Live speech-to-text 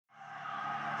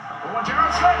I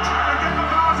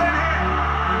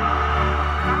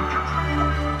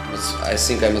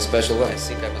think I'm a special one.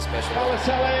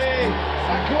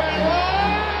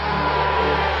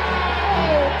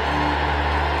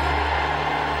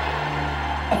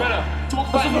 Talk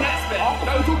about net spend.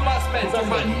 Don't talk about spend. Talk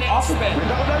about net spend.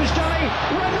 Ronaldo's Johnny.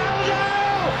 Ronaldo!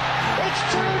 It's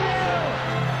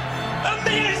 2-0!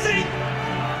 Amazing!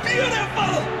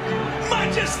 Beautiful!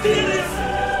 Majesterious!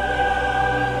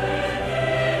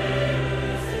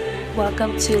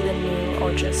 Welcome to the New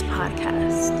Ultras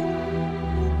podcast.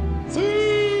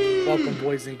 Welcome,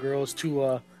 boys and girls,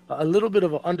 to a little bit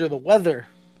of an under the weather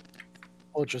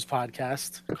Ultras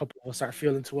podcast. A couple of us aren't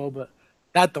feeling too well, but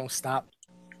that don't stop.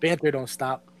 Banter don't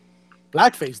stop.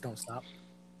 Blackface don't stop.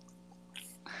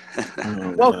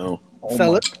 Welcome,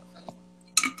 fellas.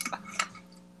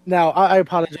 Now, I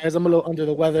apologize. I'm a little under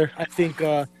the weather. I think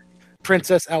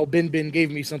Princess Al Bin Bin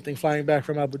gave me something flying back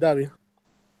from Abu Dhabi.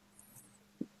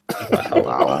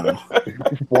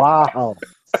 Wow.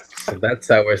 So that's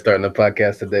how we're starting the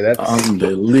podcast today. That's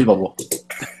Unbelievable.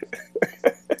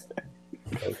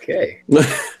 okay. We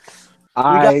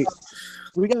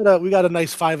got a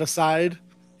nice five-a-side,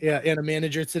 and a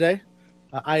manager today.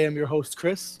 I am your host,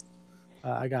 Chris.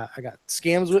 I got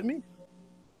Scams with me.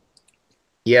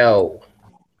 Yo.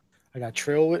 I got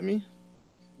Trill with me.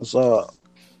 What's up?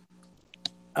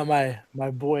 My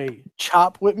boy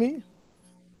Chop with me.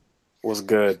 What's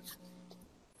good?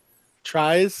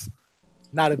 Tries.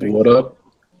 Not a big What up?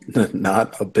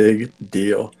 Not a big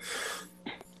deal.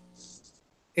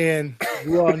 And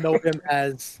you all know him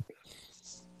as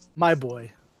my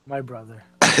boy, my brother.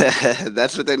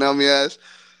 That's what they know me as?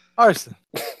 Arson.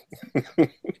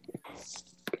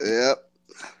 Yep.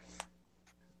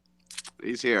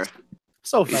 He's here.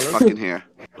 So, He's fellas. fucking here.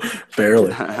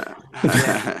 Barely.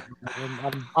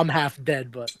 I'm half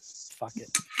dead, but fuck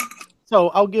it. So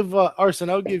I'll give Arson.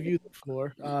 I'll give you the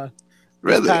floor.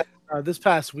 Really? This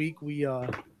past week we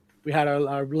had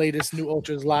our latest New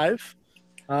Ultras live.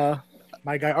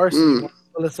 My guy Arson, you want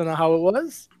to listen to how it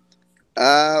was?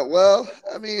 Well,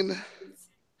 I mean,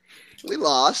 we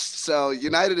lost. So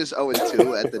United is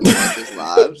 0-2 at the New Ultras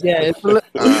lives.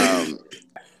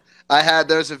 Yeah.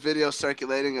 There's a video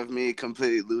circulating of me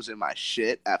completely losing my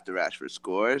shit after Rashford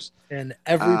scores. And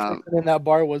every person in that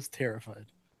bar was terrified.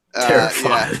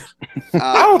 Terrified. Yeah.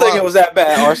 I don't think it was that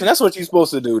bad, Arson. That's what you're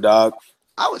supposed to do, dog.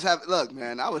 I was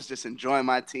just enjoying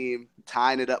my team,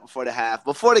 tying it up before the half.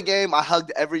 Before the game, I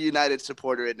hugged every United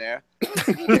supporter in there.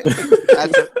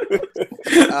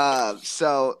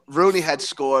 So Rooney had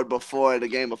scored before the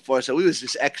game before, so we was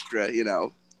just extra,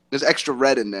 there's extra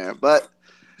red in there. But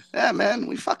yeah, man,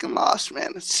 we fucking lost,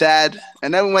 man. It's sad.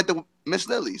 And then we went to Miss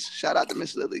Lily's. Shout out to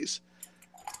Miss Lily's.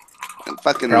 And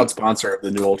fucking Proud sponsor of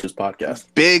the New Ultras podcast.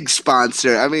 big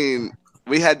sponsor. I mean,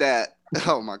 we had that.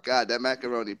 Oh my God, that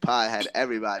macaroni pie had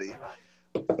everybody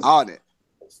on it.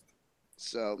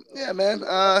 So yeah, man.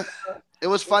 It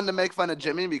was fun to make fun of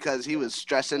Jimmy because he was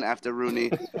stressing after Rooney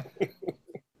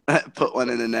put one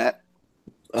in the net.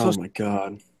 Oh my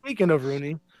God. Speaking of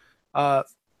Rooney,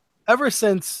 ever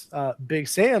since Big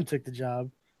Sam took the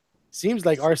job, seems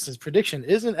like Arson's prediction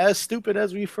isn't as stupid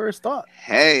as we first thought.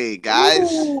 Hey guys.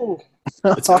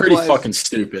 It's pretty fucking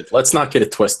stupid. Let's not get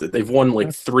it twisted. They've won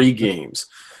like 3 games.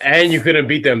 And you couldn't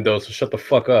beat them, though, so shut the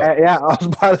fuck up. Yeah, I was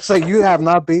about to say, you have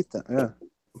not beat them. Yeah.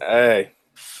 Hey,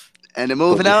 And they're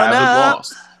moving But we on haven't up.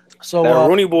 lost. So that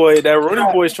Rooney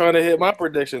boy's trying to hit my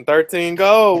prediction. 13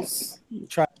 goals. you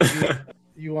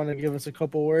want to give us a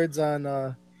couple words on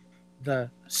the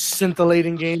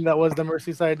scintillating game that was the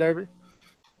Merseyside Derby?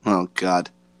 Oh God.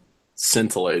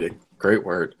 Scintillating. Great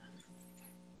word.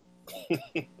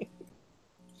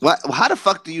 What? How the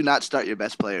fuck do you not start your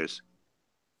best players?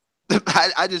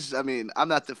 I'm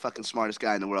not the fucking smartest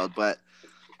guy in the world, but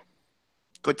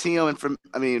Coutinho and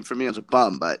Firmino's a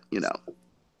bum, but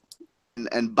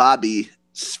and Bobby's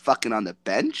fucking on the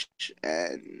bench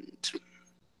and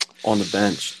On the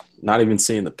bench. Not even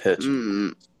seeing the pitch.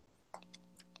 Mm,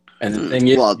 And the thing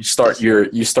is, well, you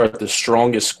start the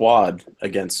strongest squad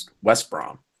against West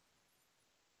Brom.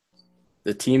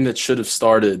 The team that should have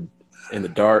started in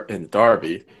the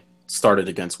Derby started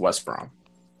against West Brom.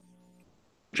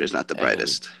 which is not the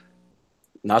brightest.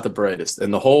 Not the brightest.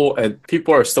 And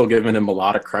people are still giving him a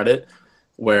lot of credit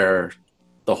where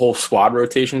the whole squad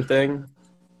rotation thing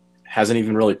hasn't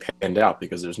even really panned out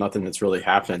because there's nothing that's really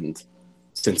happened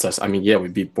since us. I mean, yeah, we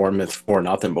beat Bournemouth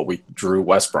 4-0, but we drew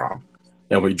West Brom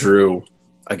and we drew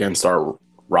against our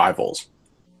rivals.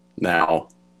 Now,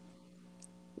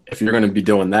 if you're going to be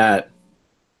doing that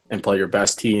and play your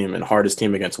best team and hardest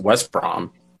team against West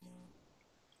Brom,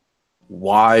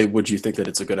 why would you think that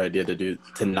it's a good idea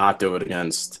to not do it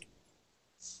against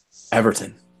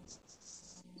Everton?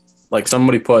 Like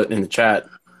somebody put in the chat,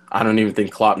 I don't even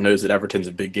think Klopp knows that Everton's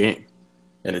a big game,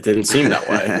 and it didn't seem that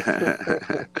way.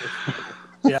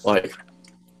 Yeah.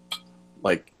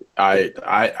 Like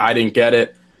I didn't get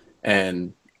it,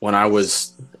 and when I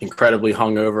was incredibly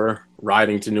hungover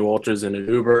riding to New Ultras in an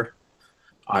Uber,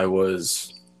 I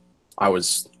was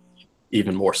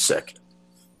even more sick.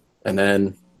 And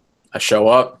then I show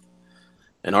up,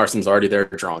 and Arsenal's already there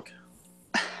drunk.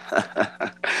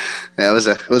 Yeah, it was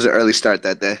an early start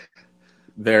that day.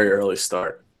 Very early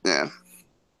start. Yeah.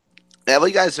 Yeah, well,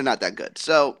 you guys are not that good.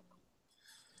 So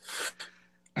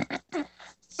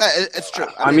it's true.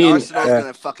 I mean Arsenal's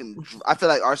gonna fucking. I feel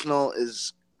like Arsenal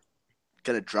is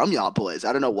gonna drum y'all boys.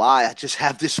 I don't know why. I just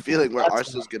have this feeling where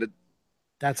Arsenal's gonna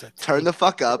turn the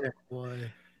fuck up.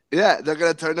 Boy. Yeah, they're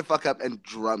gonna turn the fuck up and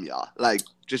drum y'all. Like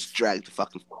just drag the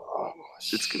fucking.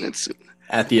 It's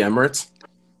at the Emirates.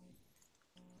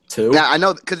 Too. Yeah, I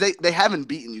know because they haven't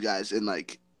beaten you guys in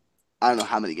like I don't know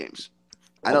how many games.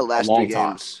 I know last 3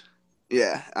 games.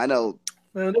 Yeah, I know.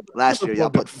 Man, last year y'all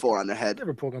put 4 on their head.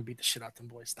 Liverpool gonna beat the shit out them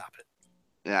boys. Stop it.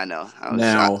 Yeah, I know.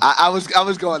 I was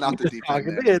going out the deep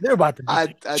end there. They're about to beat I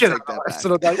take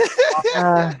that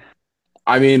back.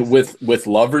 I mean, with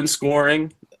Lovren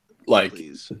scoring, like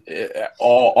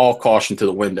all caution to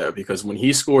the window, because when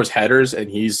he scores headers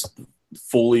and he's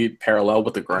fully parallel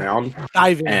with the ground,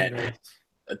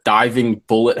 diving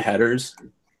bullet headers,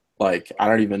 like I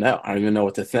don't even know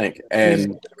what to think.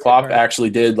 And Klopp actually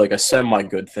did like a semi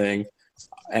good thing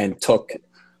and took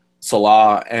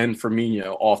Salah and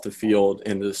Firmino off the field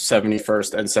in the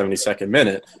 71st and 72nd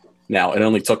minute. Now, it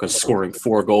only took us scoring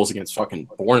 4 goals against fucking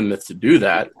Bournemouth to do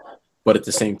that. But at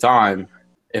the same time,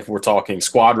 if we're talking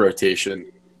squad rotation,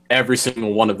 every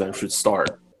single one of them should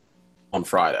start on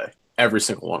Friday. Every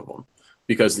single one of them.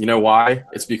 Because you know why?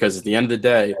 It's because at the end of the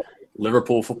day,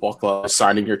 Liverpool Football Club is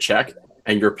signing your check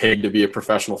and you're paid to be a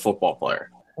professional football player.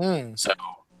 So,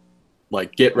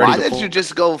 like, get ready. Why did you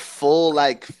just go full,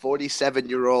 like,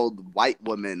 47-year-old white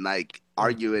woman, like,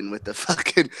 arguing with the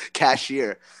fucking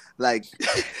cashier? Like,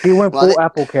 he went full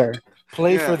Apple Care.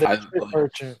 Play for the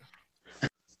merchant.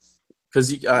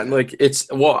 Because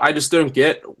I just don't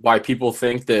get why people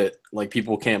think that like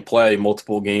people can't play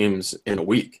multiple games in a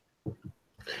week.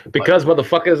 Because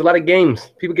motherfucker, there's a lot of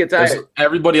games. People get tired.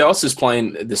 Everybody else is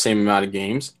playing the same amount of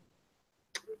games.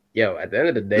 Yo, at the end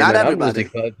of the day, not man, everybody.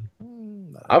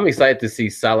 I'm excited to see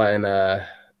Salah and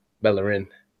Bellerin.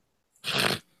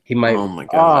 He might. Oh my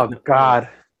god. Oh god.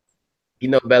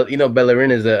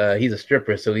 Bellerin is he's a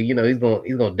stripper, so he's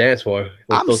gonna dance for her.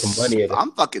 He'll throw some money at her.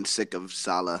 I'm fucking sick of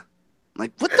Salah.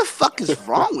 Like, what the fuck is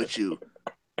wrong with you?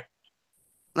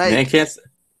 Like, man can't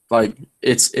like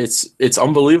it's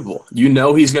unbelievable. You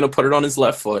know he's gonna put it on his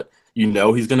left foot. You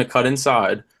know he's gonna cut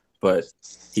inside, but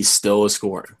he still is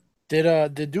scoring.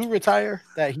 Did dude retire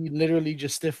that he literally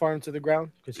just stiff armed to the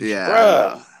ground?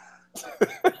 Yeah.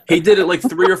 He did it like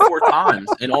 3 or 4 times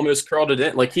and almost curled it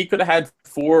in. Like he could have had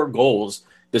 4 goals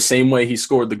the same way he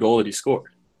scored the goal that he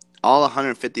scored. All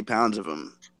 150 pounds of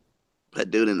him. That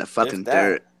dude in the fucking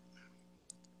dirt.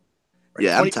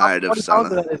 Yeah, I'm tired of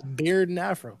Salah. His beard and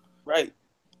afro. Right.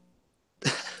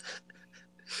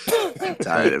 I'm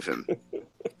tired of him.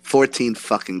 14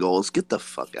 fucking goals. Get the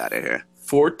fuck out of here.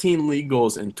 14 league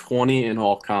goals and 20 in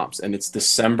all comps, and it's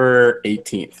December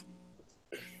 18th.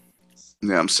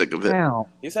 Yeah, I'm sick of it. Wow.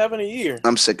 He's having a year.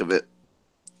 I'm sick of it.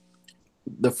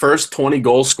 The first 20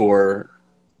 goal scorer,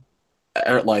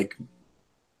 like,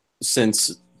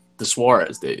 since the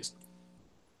Suarez days.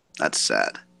 That's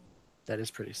sad. That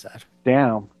is pretty sad.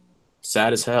 Damn.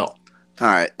 Sad as hell. All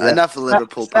right, enough of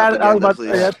Liverpool I was propaganda, about to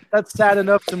please. say, that's sad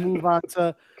enough to move on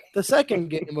to the second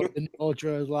game of the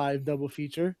Ultra Live double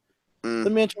feature, the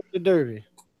Manchester Derby.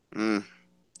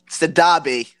 It's the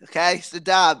derby, okay? It's the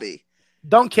derby.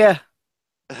 Don't care.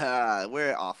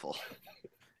 We're awful.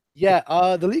 Yeah,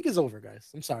 the league is over, guys.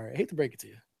 I'm sorry. I hate to break it to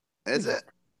you. Is it?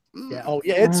 Yeah. Oh,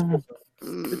 yeah. It's over.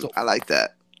 I like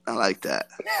that. I like that.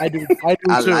 I do I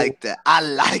too. like that. I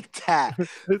like that.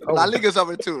 La Liga's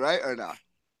over too, right? Or not?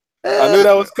 I knew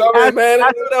that was coming, man.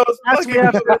 I knew that was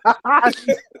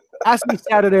fucking. Ask me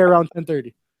Saturday around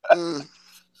 10:30.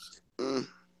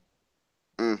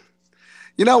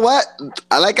 You know what?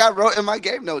 I wrote in my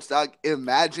game notes, dog.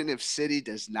 Imagine if City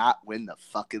does not win the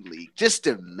fucking league. Just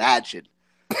imagine.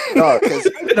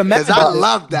 Because I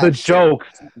love that. The jokes.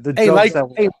 The jokes.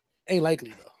 Ain't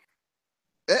likely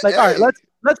though. Like, all right,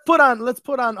 let's put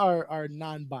on our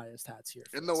non-biased hats here.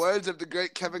 In the words of the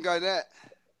great Kevin Garnett,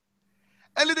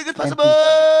 anything is possible.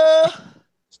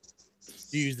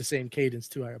 You use the same cadence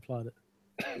too. I applaud it.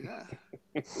 Yeah.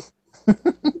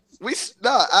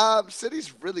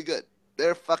 City's really good.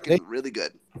 They're really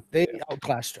good. They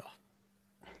outclassed y'all.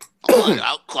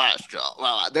 Outclassed y'all.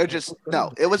 Well, they're just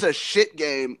no. It was a shit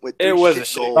game with It was a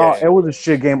shit Oh, game. it was a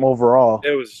shit game overall. It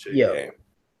was a shit game.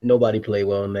 Nobody played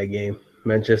well in that game.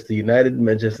 Manchester United,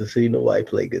 Manchester City, nobody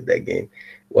played good that game.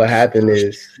 What happened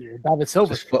is David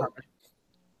Silva.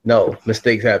 No,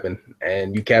 mistakes happen,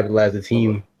 and you capitalize the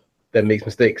team that makes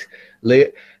mistakes.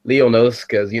 Leo knows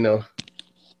because Hey,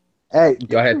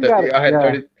 y'all had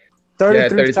 30,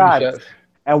 33 shots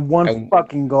and one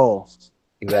fucking goal.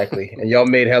 Exactly, and y'all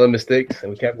made hella mistakes,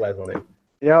 and we capitalized on it.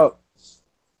 Yep.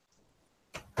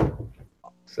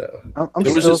 So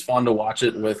it was just fun to watch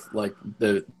it with like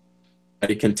the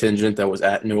contingent that was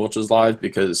at New Ultras Live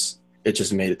because it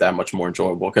just made it that much more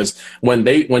enjoyable. Because when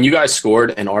you guys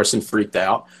scored and Arson freaked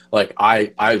out, like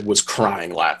I was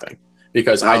crying laughing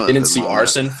because I didn't see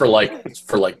Arson for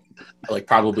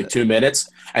probably 2 minutes.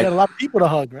 And had a lot of people to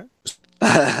hug, man.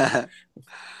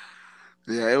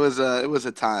 Yeah, it was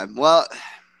a time. Well,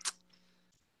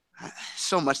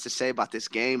 so much to say about this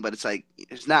game, but it's like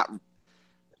it's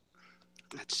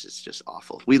just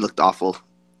awful. We looked awful.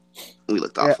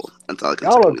 Awful. That's all I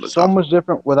can say. Y'all look so much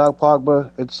different without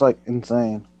Pogba. It's like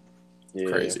insane.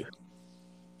 Crazy.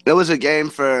 It was a game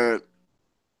for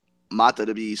Mata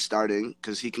to be starting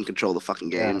because he can control the fucking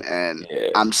game, and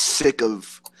I'm sick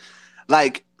of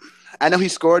like. I know he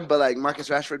scored, but like Marcus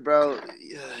Rashford, bro,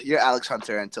 you're Alex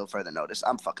Hunter until further notice.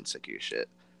 I'm fucking sick of your shit.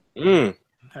 I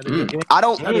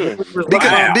don't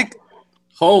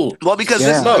because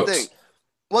this is the thing.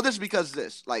 Well, this is because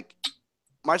this like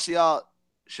Martial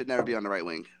should never be on the right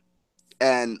wing,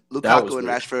 and Lukaku and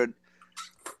Rashford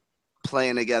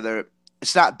playing together.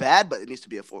 It's not bad, but it needs to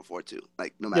be a 4-4-2.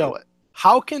 Like no matter what.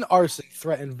 How can Arson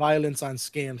threaten violence on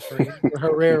scams for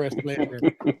Herrera's player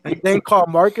and then call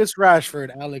Marcus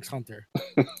Rashford Alex Hunter?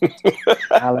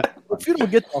 If you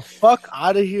don't get the fuck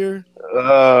out of here.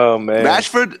 Oh, man.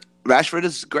 Rashford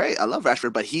is great. I love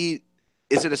Rashford, but he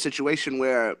is in a situation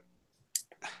where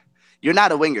you're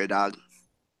not a winger, dog.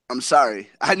 I'm sorry.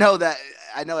 I know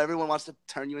everyone wants to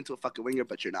turn you into a fucking winger,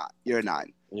 but you're not. You're a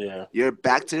 9. Yeah. You're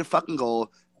back to your fucking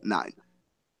goal, 9.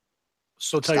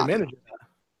 So tell your manager that.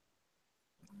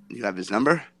 You have his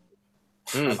number?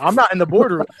 I'm not in the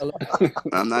boardroom.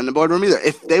 I'm not in the boardroom either.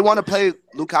 If they want to play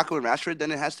Lukaku and Rashford, then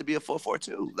it has to be a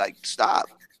 4-4-2. Like, stop.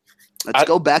 Let's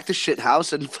go back to shit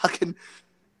house and fucking.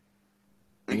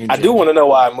 I do want to know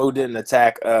why Mo didn't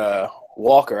attack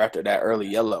Walker after that early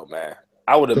yellow, man.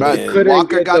 I would have been.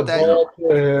 Walker got that.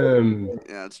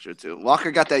 Yeah, that's true too.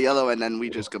 Walker got that yellow, and then we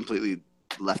just completely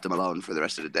left him alone for the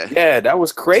rest of the day. Yeah, that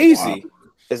was crazy. Wow.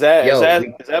 Is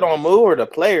that on Mo or the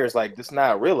players like just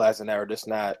not realizing that or just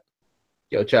not?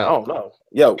 Yo, Chop. I don't know.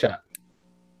 Yo, Chop.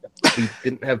 We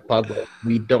didn't have Pogba.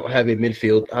 We don't have a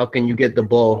midfield. How can you get the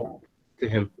ball to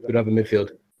him? We don't have a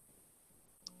midfield.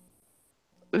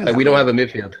 Like, we don't have a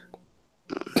midfield.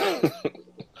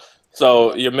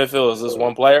 So your midfield is this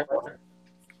one player?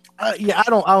 Yeah, I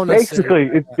don't basically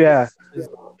because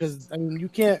I mean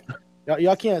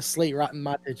y'all can't slate Rotten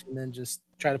Matic and then just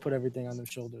try to put everything on their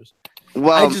shoulders.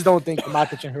 Well, I just don't think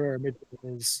Matic and Herrera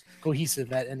midfield is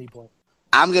cohesive at any point.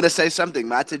 I'm gonna say something.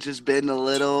 Matic has been a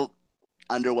little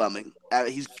underwhelming.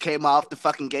 He came off the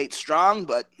fucking gate strong,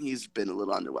 but he's been a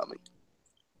little underwhelming.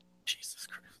 Jesus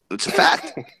Christ! It's a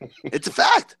fact. It's a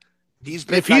fact. He's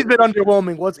been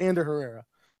underwhelming, what's Ander Herrera?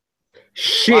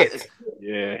 Shit.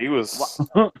 Yeah, he was.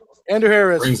 Ander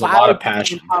Herrera brings a lot of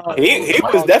passion. He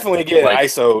was definitely getting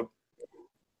ISO'd.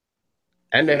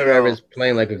 Ander Herrera is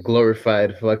playing like a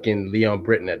glorified fucking Leon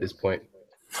Britton at this point.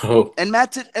 Oh. And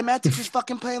Matic is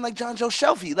fucking playing like John Joe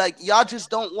Shelby. Like, y'all just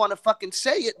don't want to fucking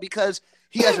say it because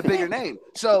he has a bigger name.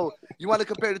 So you want to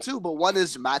compare the two, but one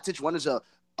is Matic, one is a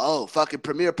fucking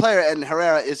premier player, and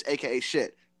Herrera is AKA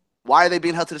shit. Why are they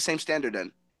being held to the same standard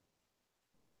then?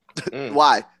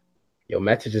 Why? Yo,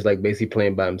 Matic is like basically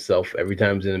playing by himself every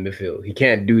time he's in the midfield. He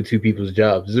can't do two people's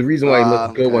jobs. There's a reason why he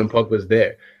looks good when Pogba's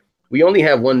there. We only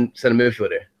have one center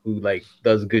midfielder who like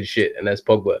does good shit, and that's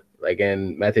Pogba. Like,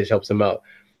 and Matic helps him out.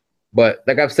 But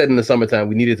like I've said in the summertime,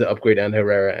 we needed to upgrade on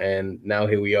Herrera, and now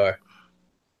here we are.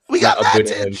 We got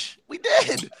Matic. We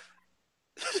did.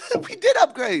 We did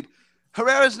upgrade.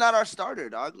 Herrera's not our starter,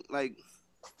 dog. Like,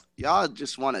 y'all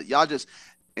just want to.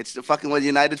 It's the fucking what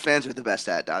United fans are the best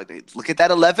at, dog. They look at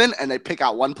that 11 and they pick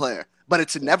out one player, but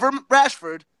it's never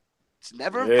Rashford. It's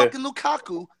never fucking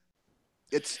Lukaku.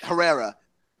 It's Herrera.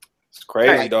 It's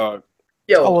crazy, dog.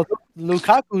 Yo,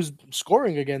 Lukaku's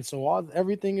scoring again, so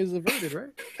everything is averted,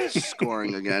 right?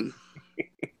 Scoring again.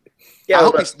 I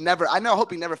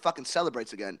hope he never fucking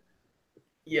celebrates again.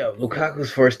 Yeah,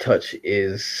 Lukaku's first touch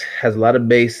has a lot of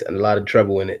bass and a lot of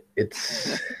treble in it.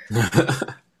 It's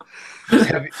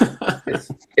heavy.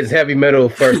 It's heavy metal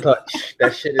first touch.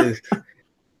 That shit is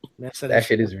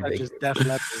ridiculous. Def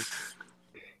Leppard.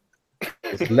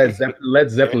 It's Led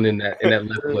Zeppelin in that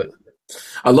left foot.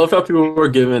 I love how people were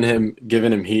giving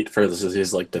him heat for this as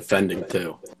he's like defending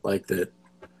too. Like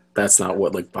that's not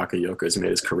what like Bakayoko has made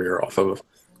his career off of,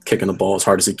 kicking the ball as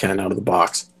hard as he can out of the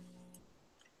box.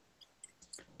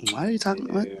 Why are you talking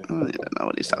about? I don't even know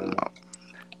what he's talking about.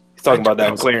 He's talking about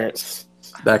that clearance.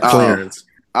 That clearance.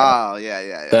 Oh,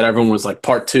 yeah. That everyone was like,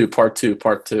 part two. Well,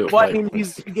 like, I mean, he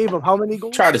gave up how many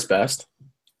goals? Tried his best.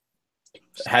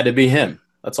 Had to be him.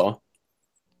 That's all.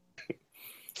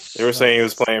 They were saying he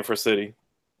was playing for City.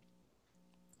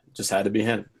 Just had to be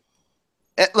him.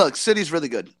 Look, City's really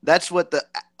good. That's what the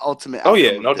ultimate no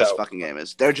of this doubt. fucking game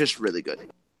is. They're just really good.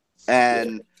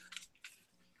 And,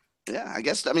 I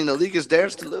guess, the league is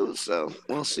theirs to lose, so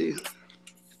we'll see.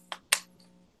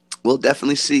 We'll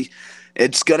definitely see.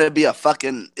 It's going to be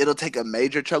it'll take a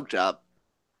major choke job.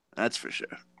 That's for sure.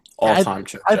 All-time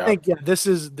choke job. I think,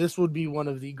 this would be one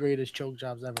of the greatest choke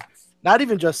jobs ever. Not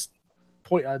even just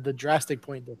the drastic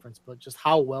point difference, but just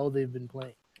how well they've been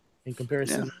playing in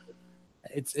comparison.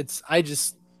 Yeah.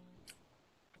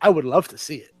 I would love to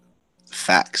see it.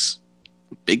 Facts.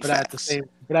 Big facts.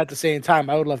 At the same time,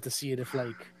 I would love to see it if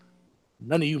like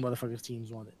none of you motherfuckers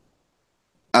teams want it.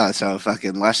 So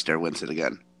fucking Leicester wins it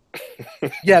again.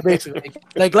 Yeah, basically.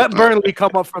 Like let Burnley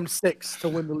come up from 6 to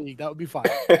win the league. That would be fine.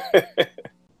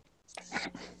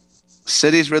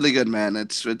 City's really good, man.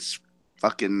 It's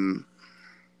fucking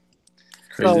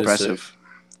Crazy impressive.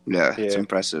 Yeah, it's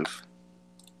impressive.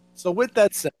 So with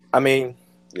that said, I mean,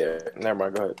 never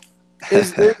mind. Go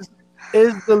ahead.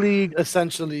 Is the league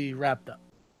essentially wrapped up?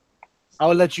 I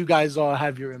will let you guys all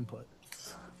have your input.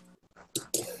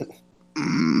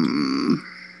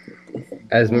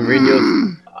 As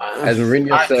Mourinho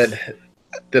said,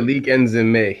 the league ends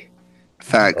in May.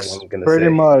 Facts. Pretty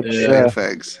much. Yeah.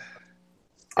 Facts.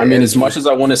 I mean, as much as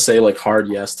I want to say like hard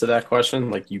yes to that question,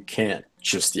 like you can't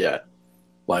just yet.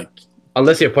 Like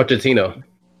unless you're Pochettino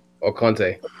or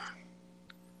Conte.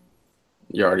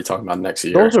 You're already talking about next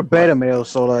year. Those are beta males,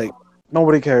 so like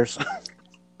nobody cares.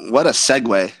 What a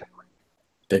segue.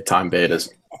 Big time betas.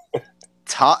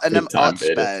 Tottenham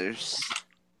Hotspurs.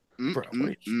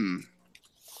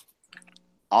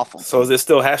 Awful. So is it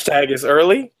still hashtag is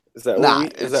early? Is that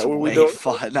what we doing?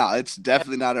 No, it's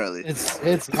definitely not early. It's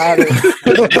not early.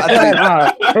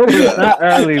 It's not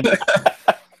early.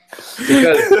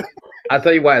 Because I'll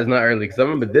tell you why it's not early. Because I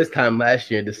remember this time last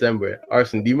year in December,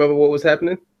 Arson, do you remember what was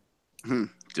happening?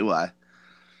 Do I?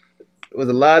 It was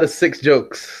a lot of 6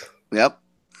 jokes. Yep.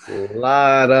 A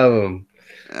lot of them.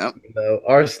 Yep.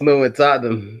 Arsenal and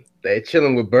Tottenham, they're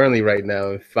chilling with Burnley right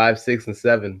now in 5, 6, and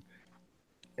 7.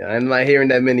 I'm not hearing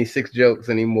that many 6 jokes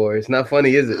anymore. It's not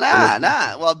funny, is it?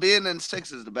 Nah. Well, being in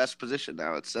 6 is the best position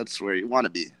now. That's where you want to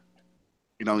be.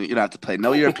 You don't have to play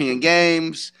no European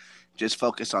games. Just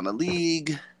focus on the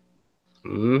league.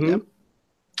 Mm-hmm. Yep.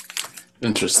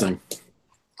 Interesting.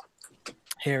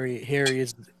 Harry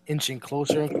is inching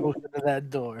closer and closer to that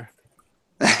door.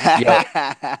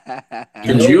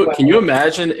 Can you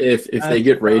imagine if they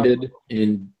get rated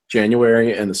in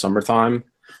January in the summertime,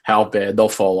 how bad they'll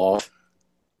fall off?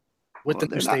 With the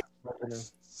new state.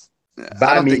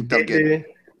 I don't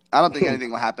think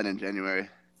anything will happen in January.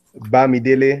 Bami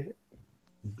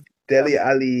Dele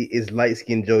Ali is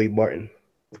light-skinned Joey Barton.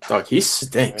 Dog, he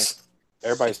stinks.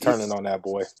 Everybody's turning on that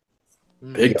boy.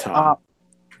 Big time.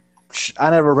 I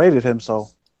never rated him, so.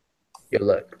 Yo,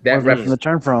 look, that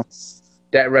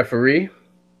referee,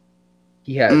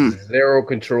 he has zero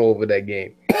control over that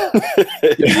game.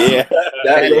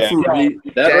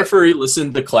 That referee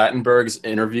listened to Clattenburg's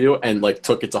interview and like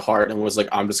took it to heart and was like,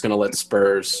 "I'm just gonna let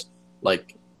Spurs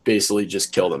like basically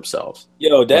just kill themselves."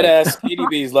 Yo, that ass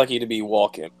KDB is lucky to be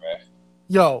walking, bro.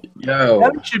 Yo,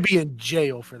 that should be in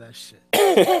jail for that shit.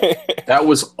 That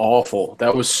was awful.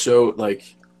 That was so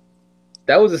like.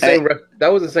 That was the same ref.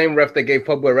 That was the same ref that gave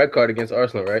Pogba a red card against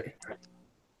Arsenal, right?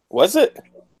 Was it?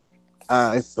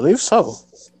 I believe so.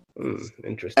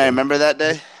 Interesting. I remember that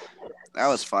day. That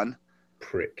was fun.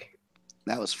 Prick.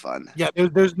 That was fun. Yeah,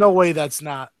 there's no way that's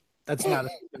not a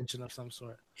suspension of some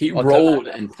sort. He rolled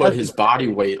and put his body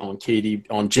weight on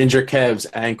Ginger Kev's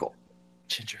ankle.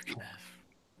 Ginger Kev.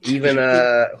 Even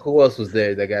who else was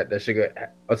there that should got?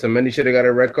 Otamendi should have got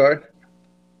a red card.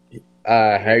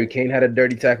 Harry Kane had a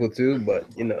dirty tackle too, but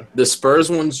the Spurs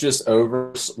one's just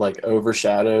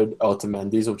overshadowed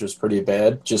Otamendi's, which was pretty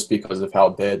bad, just because of how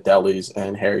bad Dele's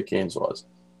and Harry Kane's was.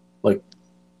 Like,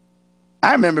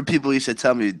 I remember people used to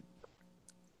tell me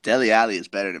Dele Alli is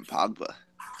better than Pogba.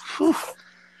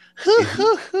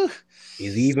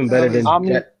 Is he even better than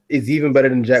Is he even better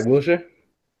than Jack Wilshere?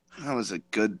 That was a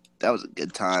good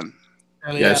time.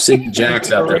 Yeah, Sig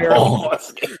Jack's out there balling.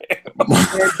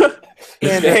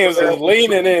 James is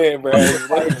leaning in, bro. He's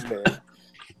leaning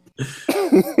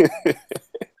in.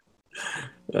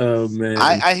 Oh man.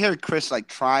 I hear Chris like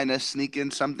trying to sneak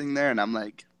in something there, and I'm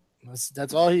like,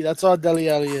 that's all Dele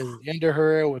Alli is. Ender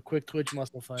Herrera with quick twitch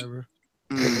muscle fiber.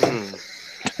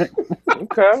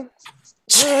 Okay.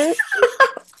 All right.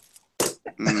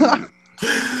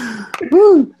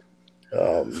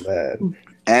 Oh man.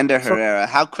 Ender Herrera.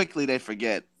 How quickly they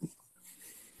forget.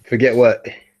 Forget what?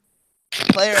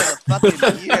 Player of the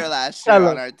fucking year last year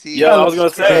on our team. Yo, I was gonna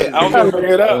say, I was gonna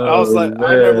bring it up. I was like,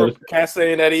 I remember Cat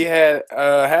saying that he had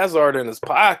Hazard in his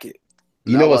pocket.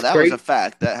 You know what's that crazy? Was a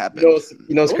fact that happened.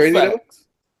 You know what's crazy though?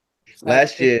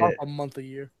 Last year, a month a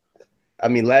year. I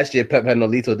mean, last year Pep had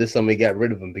Nolito. This summer he got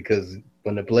rid of him because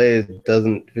when the player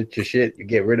doesn't fit your shit, you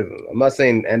get rid of him. I'm not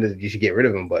saying Ander you should get rid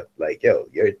of him, but like, yo,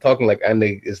 you're talking like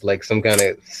Ander is like some kind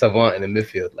of savant in the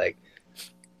midfield. Like,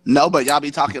 no, but y'all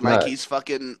be talking like he's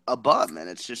fucking a bum, and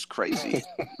it's just crazy.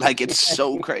 Like, it's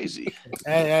so crazy.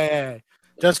 Hey.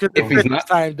 Just because it's this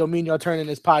time don't mean y'all turning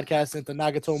this podcast into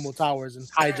Nagatomo Towers and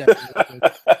hijacking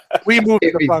it. We move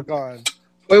the fuck on.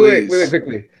 Wait,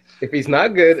 quickly. If he's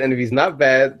not good and if he's not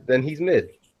bad, then he's mid.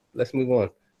 Let's move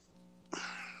on.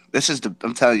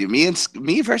 I'm telling you, me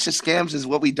versus Scams is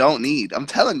what we don't need. I'm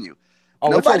telling you.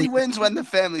 Nobody wins when the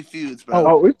family feuds, bro.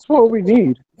 Oh, it's what we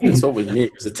need. It's what we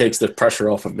need because it takes the pressure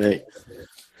off of me.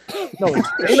 No,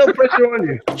 ain't no pressure on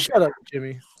you. Shut up,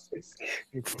 Jimmy.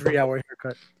 It's 3-hour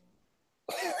haircut.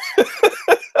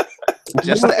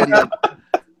 Just to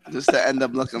end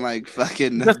up looking like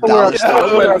fucking. I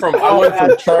went from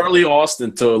Charlie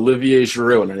Austin to Olivier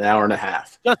Giroud in an hour and a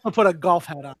half. Just to put a golf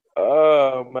hat on.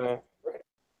 Oh man.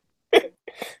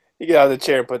 You get out of the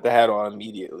chair and put the hat on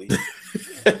immediately.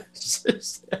 Take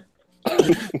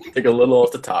a little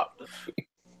off the top.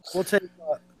 We'll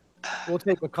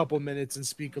take a couple minutes and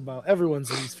speak about everyone's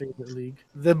least favorite league,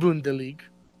 the Bundesliga.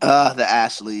 The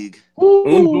ass league.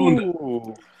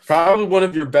 Umbunda. Probably one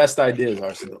of your best ideas,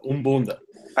 Arsenal. Umbunda.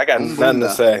 I got nothing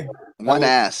to say. One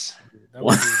ass.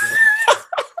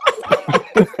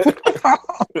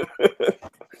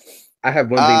 I have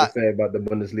one thing to say about the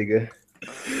Bundesliga.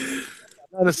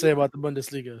 Nothing to say about the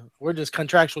Bundesliga. We're just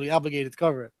contractually obligated to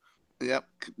cover it. Yep,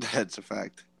 that's a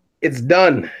fact. It's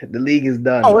done. The league is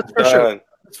done. Oh, it's for sure.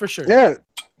 It's for sure. Yeah.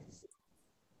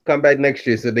 Come back next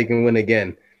year so they can win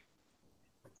again.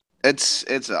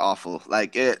 It's awful.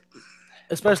 Like it.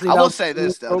 Especially. I will say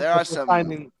this though: there's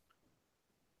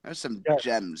some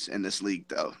gems in this league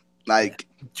though. Like,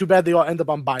 too bad they all end up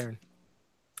on Bayern.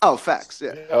 Oh, facts.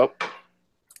 Yeah. Yep.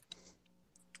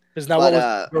 Because now what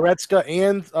was Goretzka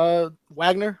and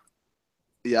Wagner?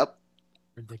 Yep.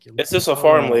 Ridiculous. It's just a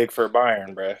farm league for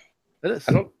Bayern, bro. It is.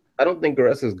 I don't think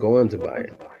Goretzka is going to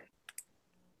Bayern.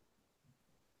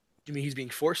 You mean he's being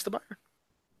forced to Bayern?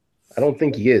 I don't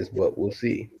think he is, but we'll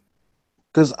see.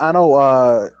 Because I know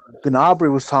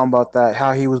Gnabry was talking about that,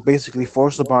 how he was basically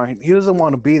forced to Bayern. He doesn't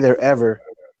want to be there ever,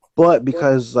 but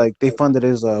because like they funded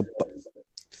his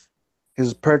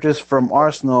purchase from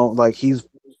Arsenal, like he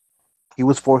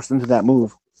was forced into that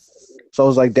move. So I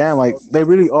was like, damn, like they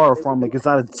really are a farm. Like it's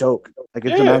not a joke. Like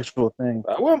it's an actual thing.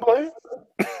 I wouldn't play.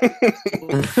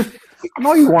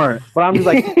 No, you weren't. But I'm just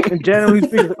like, in generally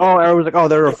speaking, like, everyone's like,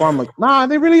 they're a farm. Like, nah,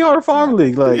 they really are a farm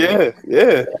league. Like,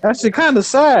 yeah. Actually, kind of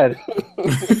sad.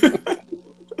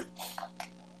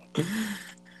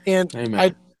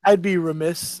 And I'd be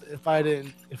remiss if I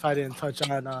didn't touch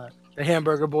on the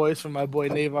Hamburger Boys from my boy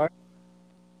Navar.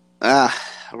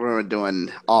 We're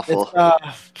doing awful.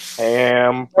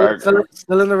 Hamburger.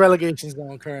 Still in the relegation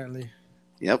zone currently.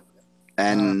 Yep.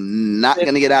 And not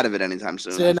going to get out of it anytime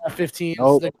soon. Sitting at 15,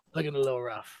 looking a little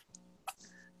rough.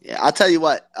 Yeah, I'll tell you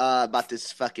what about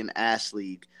this fucking ass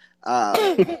league.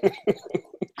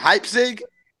 Leipzig,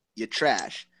 you're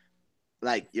trash.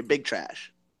 Like, you're big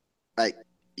trash. Like,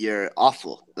 you're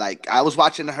awful. Like, I was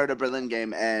watching the Hertha Berlin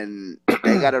game, and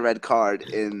they got a red card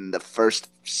in the first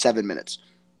 7 minutes.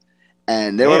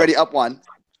 And they were already up 1.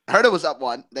 Hertha was up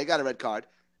 1. They got a red card.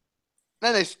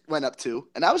 Then they went up 2.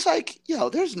 And I was like, yo,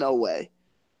 there's no way.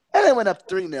 And they went up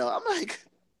 3-0. I'm like,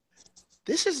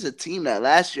 this is a team that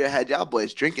last year had y'all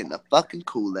boys drinking the fucking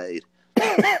Kool-Aid.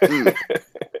 That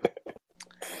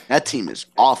team is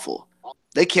awful.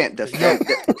 They can't defend.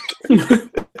 No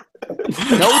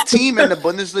team in the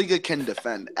Bundesliga can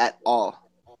defend at all.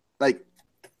 Like,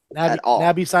 at all.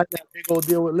 Naby signed that big old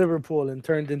deal with Liverpool and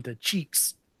turned into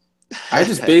cheeks. I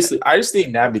just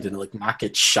need Naby to like not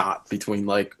get shot between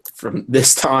like from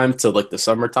this time to like the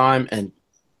summertime and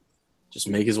just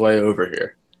make his way over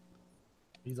here.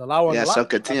 He's allowing. Yeah, so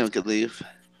Coutinho could leave.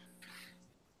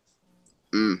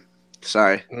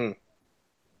 Sorry. And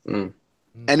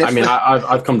I mean,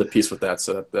 I've come to peace with that,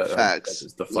 so that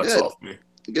just deflects off me.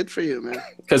 Good for you, man.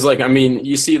 Because like I mean,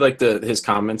 you see like his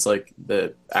comments like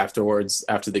afterwards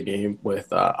after the game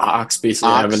with Ox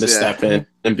basically having to step in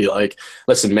and be like,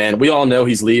 "Listen, man, we all know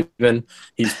he's leaving.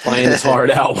 He's playing his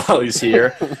heart out while he's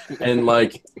here, and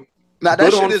like."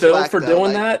 Good on Phil for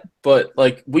doing that, but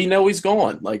like we know he's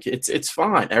gone. Like it's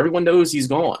fine. Everyone knows he's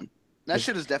gone. That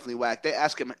shit is definitely whack. They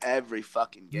ask him every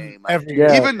fucking game. Like,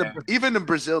 even the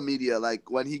Brazil media, like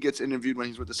when he gets interviewed when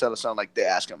he's with the Seleção, like they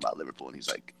ask him about Liverpool, and he's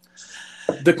like,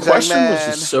 the question was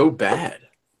just so bad.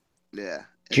 Yeah,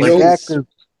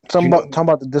 talking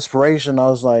about the desperation. I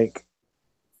was like,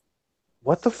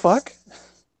 what the fuck?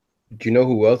 Do you know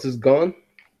who else is gone?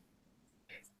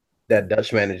 That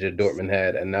Dutch manager Dortmund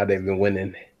had, and now they've been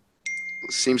winning.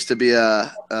 Seems to be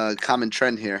a common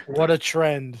trend here. What a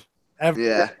trend!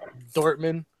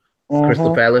 Dortmund,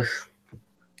 Crystal Palace.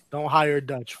 Don't hire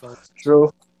Dutch folks.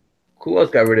 True. Who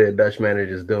else got rid of the Dutch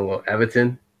managers doing well?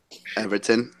 Everton.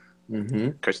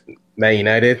 Man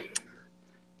United.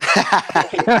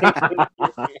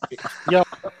 Yo,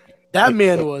 that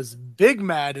man was big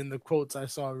mad in the quotes I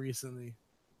saw recently.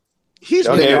 He's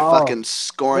been your fucking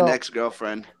scoring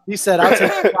ex-girlfriend. He said, "I'll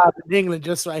take a job in England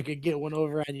just so I could get one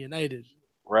over on United."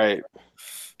 Right.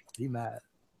 He mad.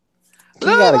 You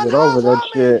gotta get over that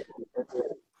shit.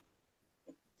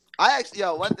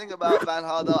 One thing about Van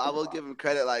Gaal though, I will give him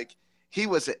credit. Like he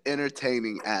was an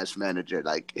entertaining ass manager.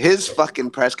 Like his fucking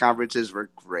press conferences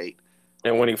were great.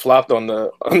 And when he flopped on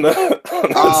the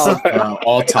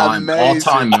all time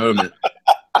moment.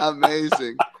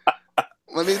 Amazing.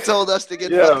 When he told us to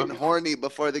get fucking horny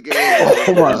before the game.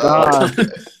 Oh my god.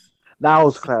 That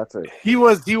was classic. He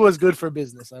was good for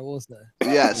business, I will say.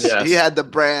 Yes. He had the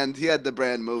brand. He had the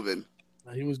brand moving.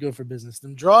 He was good for business.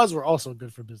 Them draws were also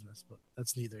good for business, but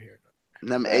that's neither here nor there.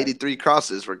 Them 83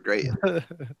 crosses were great.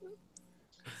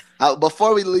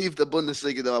 Before we leave the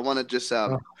Bundesliga, though, I want to just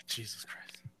Jesus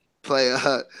Christ, play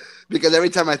because every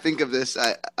time I think of this,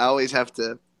 I always have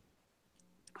to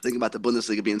think about the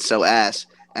Bundesliga being so ass,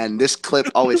 and this clip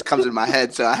always comes in my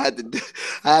head, so I have to.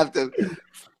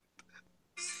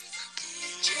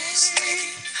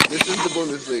 This is the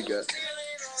Bundesliga.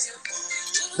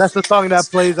 That's the song that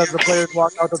plays as the players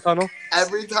walk out the tunnel.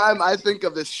 Every time I think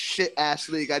of this shit ass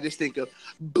league, I just think of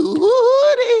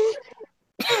booty.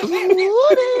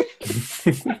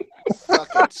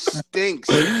 Fucking stinks.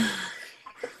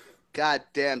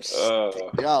 Goddamn.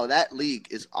 Yo, that league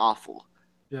is awful.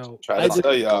 Yo, try to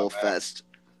tell y'all, fest.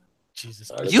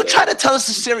 Jesus. You try to tell us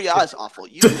the Serie A is awful.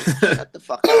 You shut the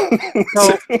fuck up.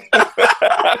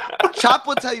 Chop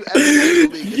will tell you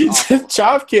everything.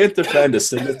 Chop can't defend a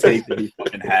single take that he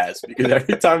fucking has because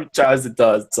every time he tries it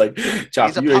does, it's like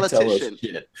Chop, you ain't tell us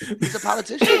shit. He's a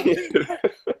politician.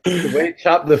 The way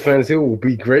Chop defends, he will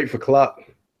be great for Klopp.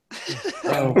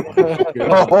 Oh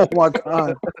my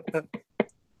god.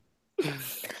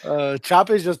 Chop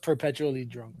is just perpetually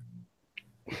drunk.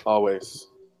 Always.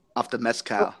 Off the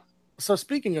mezcal. So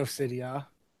speaking of City,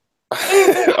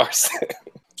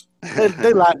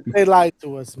 they lied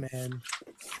to us, man.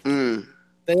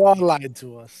 They all lied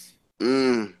to us.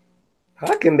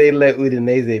 How can they let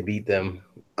Udinese beat them?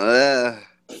 No,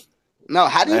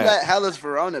 how do you let Hellas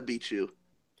Verona beat you?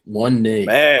 1-0.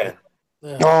 Man.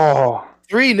 Oh.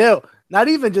 3-0. Not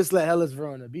even just let Hellas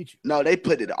Verona beat you. No, they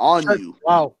put it on you.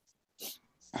 Wow.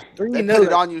 3-0. They put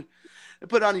it on you. They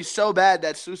put it on you so bad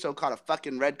that Suso caught a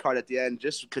fucking red card at the end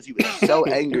just because he was so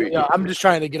angry. Yo, I'm just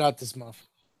trying to get out this month.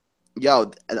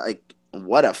 Yo, like,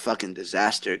 what a fucking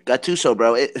disaster. Gattuso,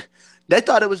 bro. They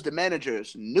thought it was the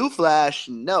managers. New Flash,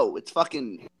 no. It's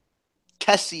fucking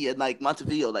Kessie and, like,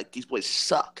 Montevideo. Like, these boys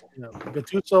suck. You know,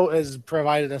 Gattuso has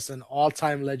provided us an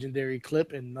all-time legendary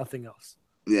clip and nothing else.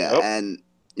 Yeah, and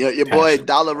your boy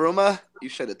Donnarumma, you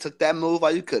should have took that move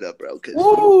while you could have, bro.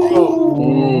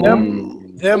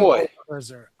 Them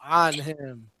boys are on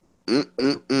him.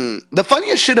 The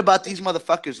funniest shit about these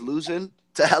motherfuckers losing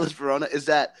to Hellas Verona is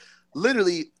that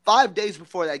literally 5 days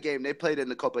before that game, they played in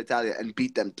the Coppa Italia and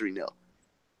beat them 3-0.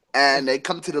 And they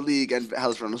come to the league, and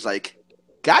Hellas Verona was like,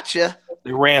 gotcha.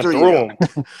 They ran through them.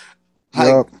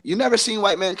 Like, you never seen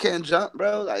White Man Can't Jump,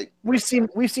 bro? Like, we've seen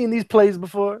these plays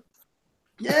before.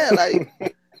 Yeah,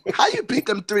 like, how you beat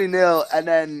them 3-0 and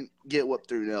then get whooped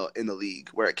 3-0 in the league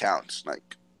where it counts?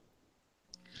 Like,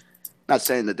 not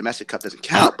saying the domestic cup doesn't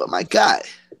count, but my guy.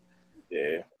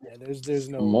 Yeah. Yeah, there's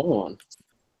no. Come on.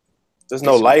 There's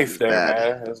no life there,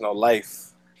 man. There's no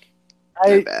life.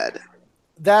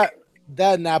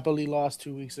 That Napoli loss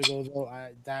 2 weeks ago, though,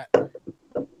 that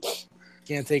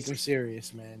can't take them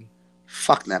serious, man.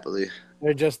 Fuck Napoli.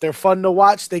 They're fun to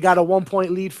watch. They got a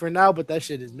 1-point lead for now, but that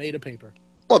shit is made of paper.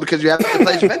 Well, because you have to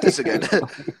play Juventus again.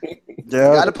 You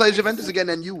got to play Juventus again,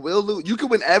 and you will lose. You could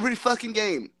win every fucking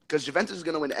game because Juventus is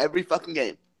going to win every fucking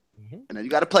game. Mm-hmm. And then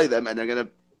you got to play them, and they're going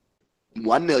to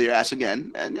 1-0 your ass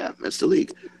again. And, yeah, it's the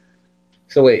league.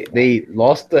 So, wait, they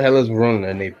lost to Hellas Verona,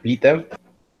 and they beat them?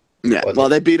 Yeah, well,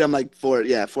 they beat them like 4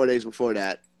 days before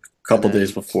that. Couple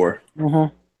days before.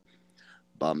 Mm-hmm.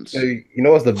 Bums. So, you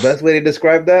know what's the best way to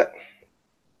describe that?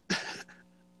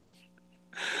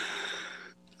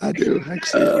 I do,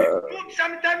 actually.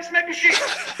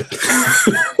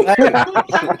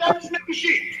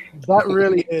 That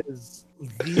really is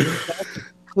the best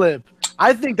clip.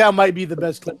 I think that might be the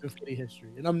best clip in footy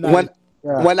history. And I'm not.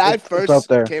 When I first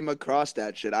came across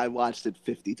that shit, I watched it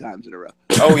 50 times in a row.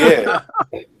 Oh, yeah.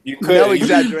 You could. No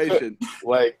exaggeration.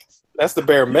 Like, that's the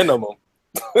bare minimum.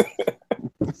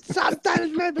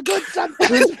 Sometimes maybe good,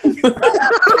 sometimes.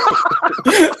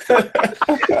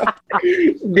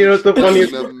 You know what's the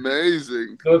funniest? Amazing.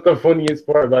 You know what's the funniest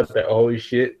part about that whole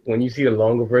shit? When you see the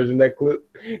longer version of that clip,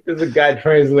 there's a guy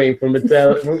translating from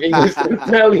English to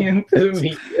Italian to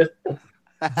me.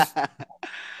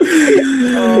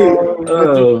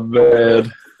 Oh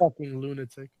man. Fucking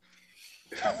lunatic.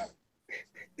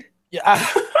 Yeah.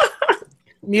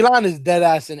 Milan is dead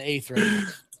ass in 8th right now.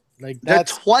 Like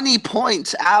that's 20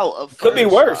 points out of. Could be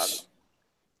worse.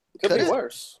 Could be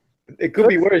worse. It could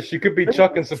be worse. You could be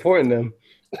Chuck and supporting them.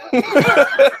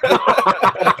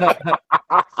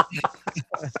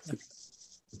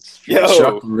 Yo,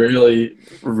 Chuck really.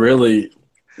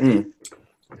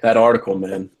 That article,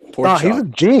 man. Poor Chuck. He's a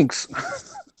jinx.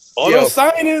 All those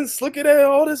signings. Look at that.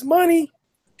 All this money.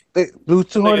 They blew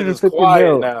 250 quiet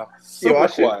mil now. Super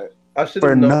quiet. I should for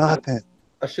have known. nothing.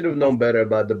 I should have known better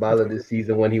about Dybala this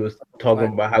season when he was talking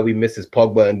about how he misses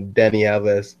Pogba and Dani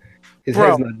Alves. His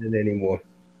head's not in it anymore.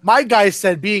 My guy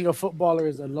said being a footballer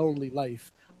is a lonely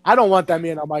life. I don't want that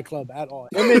man on my club at all.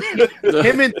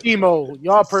 Him and Timo,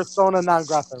 y'all persona non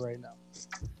grata right now.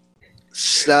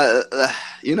 So,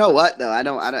 you know what? Though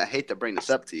I hate to bring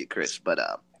this up to you, Chris, but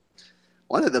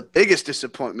one of the biggest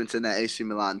disappointments in that AC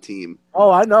Milan team. Oh,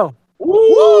 I know.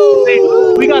 Woo! Hey,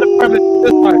 we got to premise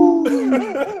this part.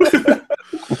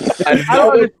 I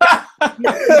thought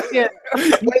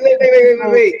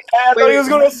he was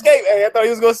going to escape. Hey, I thought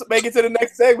he was going to make it to the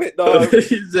next segment, dog.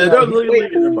 He said,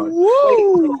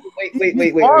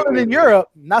 wait. Balling in Europe,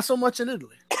 not so much in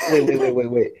Italy.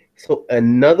 Wait. So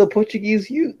another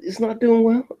Portuguese youth is not doing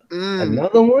well?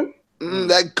 Another one?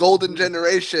 That golden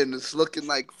generation is looking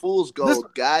like fool's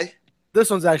gold, guy. This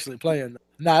one's actually playing.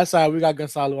 Nah, that's all right. We got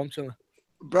Gonzalo. I'm chilling.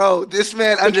 Bro, this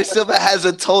man, Andre Silva, has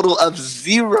a total of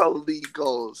 0 league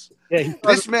goals. Yeah,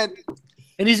 this man.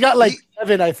 And he's got like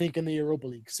 7, I think, in the Europa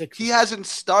League. 6. He hasn't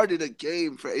started a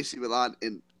game for AC Milan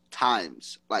in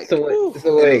times. Like, so in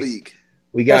the league.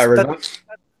 We got Renato.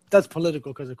 That's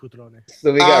political because of Cutrone.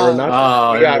 So we got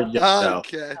Renato.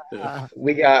 Okay.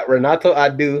 We got Renato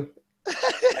Adu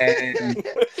and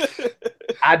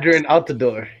Adrian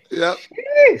Altidore. Yep.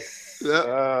 Yes. Yep.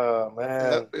 Oh,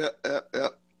 man.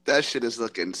 Yep. That shit is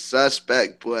looking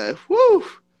suspect, boy. Woo.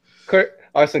 Kurt,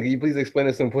 Arson, can you please explain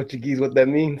to some Portuguese what that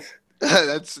means?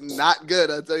 That's not good,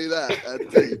 I'll tell you that.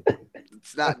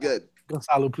 It's not good.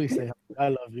 Gonzalo, please say I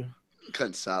love you.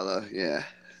 Gonzalo, yeah.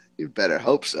 You better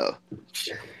hope so.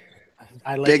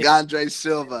 I like Big it. Andre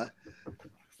Silva.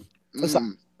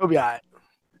 He'll be all right.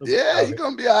 Yeah, he's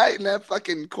going to be all right in that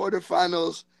fucking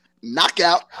quarterfinals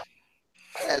knockout.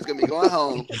 Yeah, it's going to be going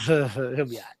home. He'll be all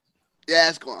right. Yeah,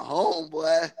 it's going home,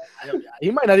 boy.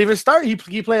 He might not even start. He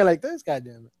playing like this,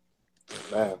 goddamn it.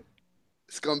 Man.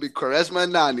 It's going to be Quaresma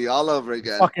and Nani all over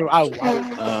again. Fucking, I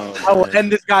will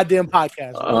end this goddamn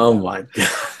podcast. Oh, my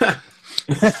God.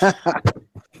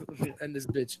 End this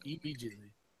bitch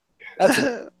immediately. That's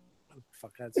it.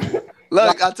 Fuck, that's it.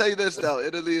 Look, I'll tell you this, though.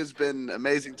 Italy has been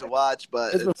amazing to watch,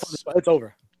 but it's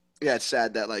over. Yeah, it's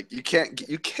sad that, like, you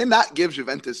cannot give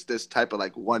Juventus this type of,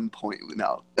 like, 1 point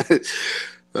now.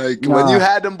 When you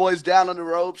had them boys down on the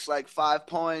ropes, like 5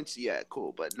 points, yeah,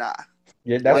 cool, but nah.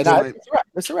 Yeah,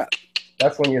 that's a wrap.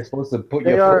 That's when you're supposed to put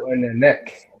your foot in their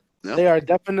neck. Nope. They are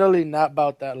definitely not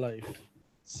about that life.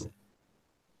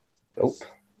 Nope.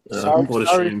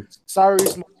 Sorry,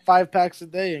 smoke 5 packs a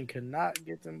day and cannot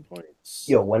get them points.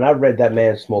 Yo, when I read that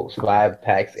man smokes 5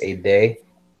 packs a day,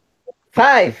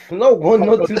 5, no 1,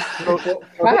 no 2, no 4,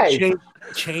 5.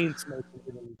 Chain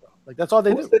smoking, like that's all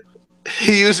they do.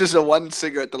 He uses a one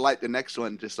cigarette to light the next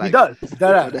one, just like he does.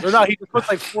 Or no, he just puts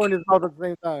like 4 in his mouth at the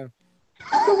same time.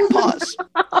 Pause.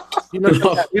 He looks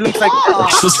like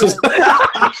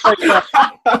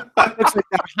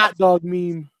that hot dog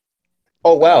meme.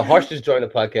 Oh wow, Harsh just joined the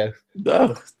podcast.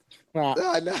 No. Nah.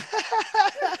 No.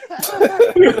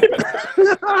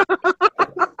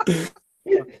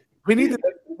 We need to.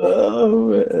 Oh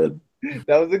man,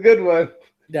 that was a good one.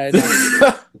 Yeah,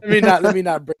 let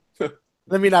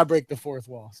me not break the fourth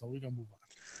wall. So we're gonna move on.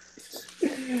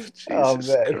 Jesus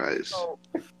Christ.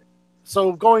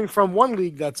 So going from one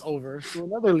league that's over to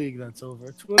another league that's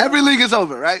over. Every league is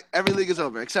over, right? Every league is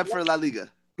over except for La Liga.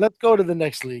 Let's go to the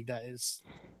next league that is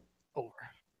over.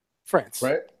 France.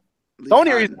 Right. The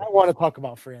only reason I want to talk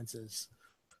about France is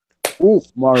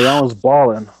Mariano's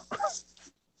balling.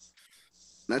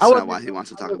 That's not why he wants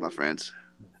to talk about France.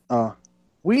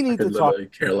 We need to talk. I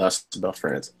care less about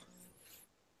France.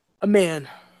 A man,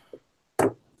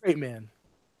 great man,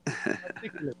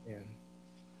 articulate man,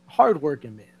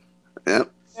 hardworking man.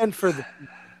 Yep. And for the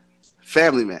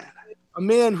family man. A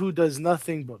man who does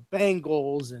nothing but bang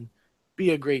goals and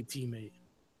be a great teammate.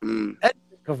 Edwin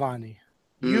Cavani,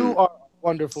 you are a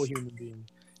wonderful human being,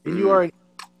 and you are a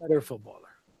better footballer.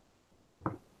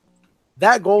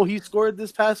 That goal he scored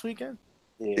this past weekend.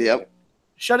 Yep.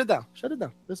 Shut it down.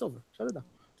 It's over. Shut it down.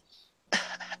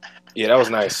 Yeah, that was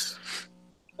nice.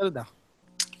 Shut it down.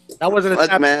 That wasn't a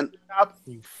tap, man.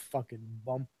 You fucking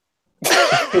bum.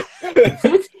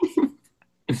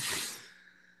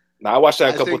 Now I watched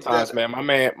that a couple times, man.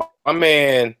 My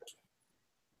man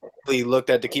he looked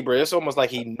at the keeper. It's almost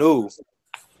like he knew.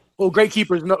 Well, great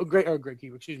keepers know great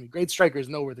keeper, great strikers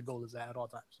know where the goal is at all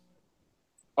times.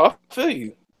 I feel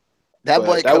you. That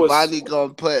boy Cavani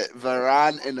gonna put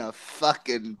Varane in a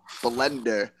fucking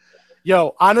blender.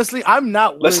 Yo, honestly, I'm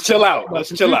not. Let's chill out. Let's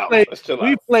chill out.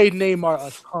 We played Neymar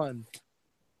a ton.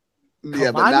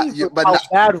 Yeah, Cavani, but how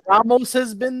bad Ramos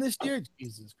has been this year.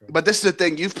 Jesus Christ. But this is the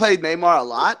thing: you've played Neymar a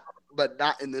lot, but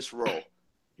not in this role.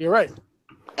 You're right.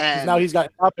 And now he's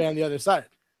got Mbappe on the other side.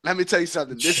 Let me tell you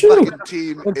something. This fucking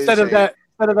team instead of that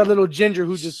little ginger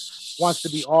who just wants to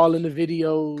be all in the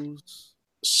videos.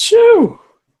 Shoo.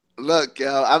 Look,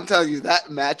 yo, I'm telling you that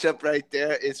matchup right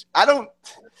there is.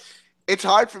 It's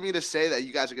hard for me to say that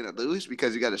you guys are gonna lose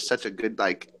because you got such a good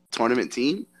tournament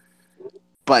team.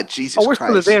 But Jesus we're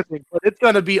Christ, still advancing, but it's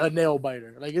gonna be a nail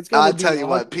biter. Like it's gonna. I'll tell you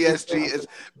what, PSG is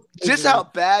just how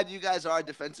bad you guys are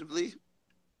defensively.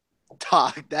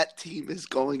 Dog, that team is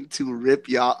going to rip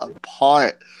y'all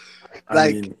apart.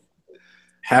 I mean,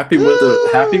 happy with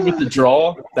the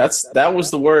draw. That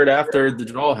was the word after the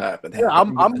draw happened. Yeah,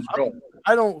 I'm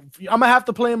gonna have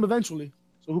to play him eventually.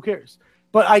 So who cares?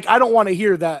 But I don't want to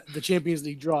hear that the Champions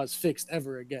League draw is fixed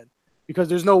ever again because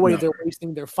there's no way they're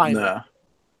wasting their final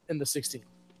in the 16th.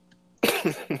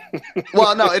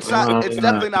 Well, no, it's not. It's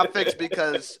definitely not fixed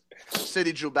because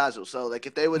City drew Basel. So,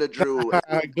 if they would have drew,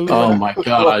 oh my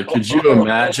God, could you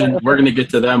imagine? We're gonna get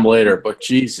to them later, but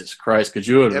Jesus Christ, could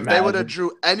you imagine? If they would have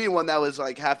drew anyone that was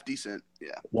half decent,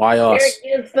 yeah. Why us?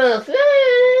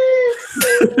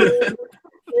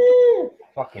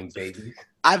 Fucking babies.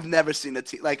 I've never seen a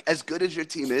team as good as your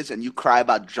team is, and you cry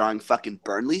about drawing fucking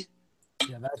Burnley.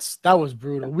 Yeah, that was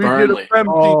brutal. We Burnley. get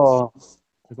a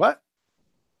what?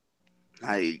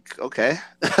 Okay.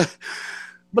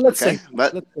 But let's say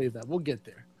that we'll get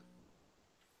there.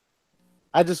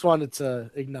 I just wanted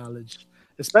to acknowledge,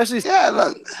 especially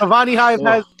look, Cavani Hive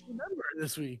has a member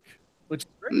this week, which is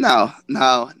great. No.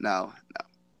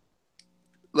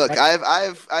 Look,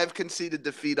 I've conceded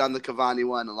defeat on the Cavani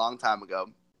one a long time ago,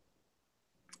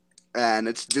 and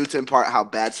it's due to in part how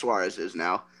bad Suarez is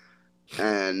now,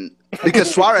 and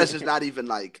because Suarez is not even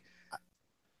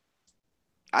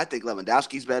I think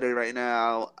Lewandowski's better right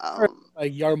now.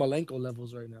 Like Yarmolenko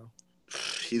levels right now.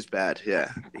 He's bad, yeah.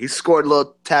 He scored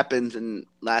little tap-ins in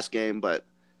last game, but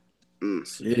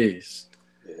jeez.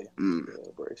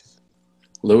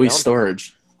 Louis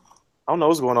Storage. I don't know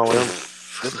what's going on with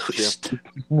him.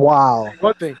 Wow.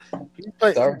 One thing.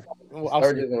 Storage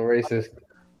is a racist.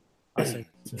 I'll say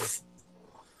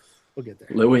we'll get there.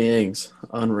 Louis Ings.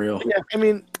 Unreal. Yeah, I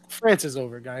mean, France is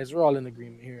over, guys. We're all in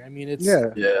agreement here. I mean, it's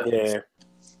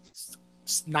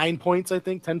 9 points, I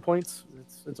think, 10 points.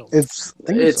 It's over. It's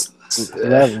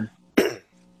 11.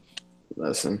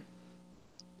 Listen.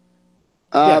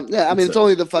 I mean, it's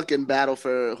only the fucking battle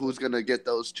for who's gonna get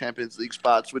those Champions League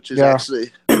spots, which is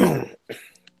actually.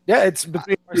 It's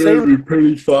between.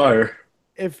 Pretty fire.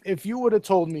 If you would have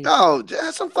told me,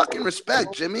 have some fucking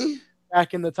respect, Jimmy.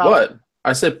 Back in the top. What?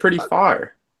 I said pretty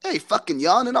fire. Hey, fucking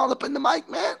yawning all up in the mic,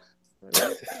 man.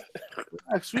 No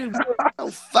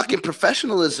fucking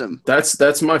professionalism.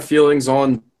 That's my feelings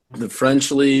on the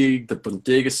French league, the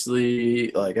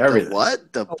Bundesliga, like everything. The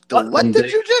what? The what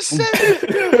did you just say?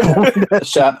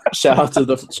 shout out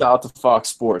to Fox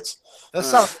Sports.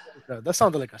 That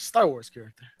sounded like a Star Wars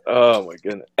character. Oh my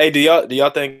goodness. Hey, do y'all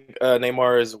think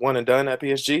Neymar is one and done at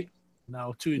PSG?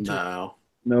 No, 2 and 2. No.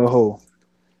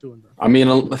 2 and done. I mean,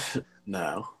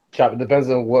 no. Chop. It depends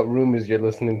on what rumors you're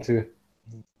listening to.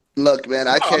 Look, man,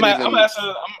 I can't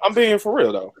I'm being for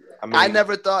real though. I mean, I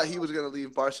never thought he was gonna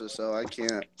leave Barca, so I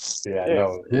can't. Yeah,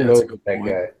 no. Who knows that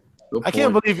guy? I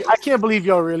can't believe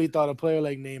y'all really thought a player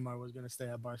like Neymar was gonna stay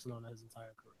at Barcelona his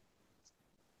entire career.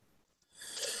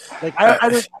 Like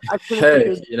I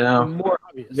couldn't think of more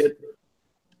obvious.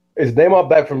 Is Neymar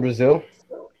back from Brazil?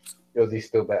 Or is he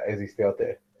still back? Is he still out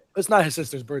there? It's not his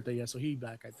sister's birthday yet, so he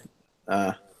back, I think.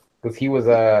 Because he was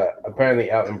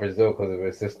apparently out in Brazil because of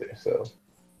his sister. So.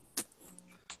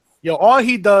 Yo, all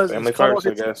he does Family is call first,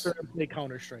 his I guess. sister and play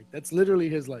Counter-Strike. That's literally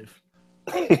his life.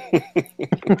 I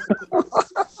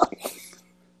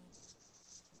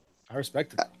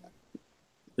respect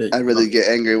it. I really get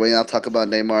angry when y'all talk about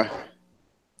Neymar.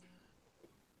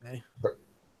 Hey.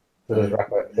 So does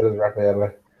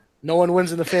Rafael. No one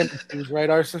wins in the fantasy league,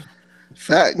 right, Arson?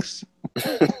 Facts.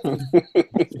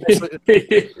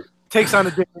 Takes on a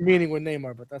different meaning with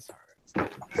Neymar, but that's all right.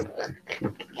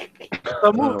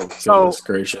 Goodness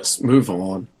gracious. Move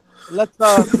on.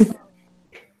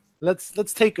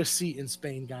 Let's take a seat in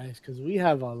Spain, guys, because we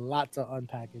have a lot to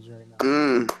unpackage right now.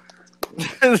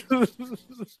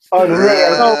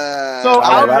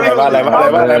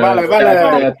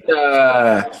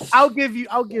 I'll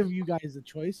give you guys a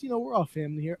choice. You know, we're all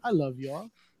family here. I love y'all.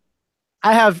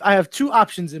 I have 2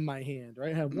 options in my hand,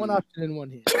 right? I have one option in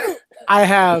one hand. I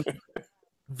have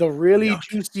the really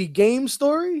juicy game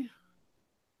story,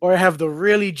 or I have the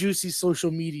really juicy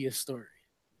social media story.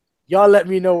 Y'all let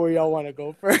me know where y'all want to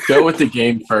go first. Go with the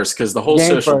game first, because the whole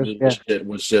social media shit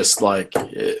was just like,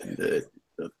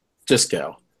 just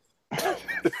go.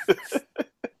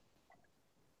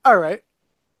 All right.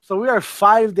 So we are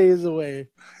 5 days away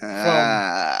from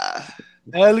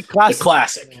El Clasico. The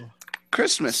classic.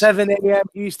 Christmas. 7 a.m.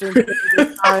 Eastern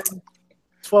time.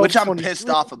 Which I'm pissed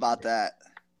off about that.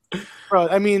 Bro,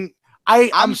 I mean,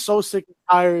 I'm so sick and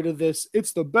tired of this.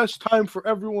 It's the best time for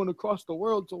everyone across the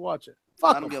world to watch it.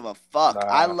 I don't give a fuck.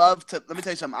 I love to. Let me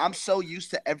tell you something. I'm so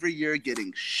used to every year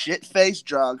getting shit-faced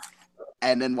drunk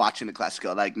and then watching the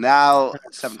Clasico. Like now,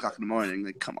 7 o'clock in the morning.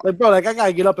 Like, come on. Like, bro, like I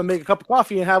gotta get up and make a cup of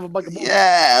coffee and have a bucket.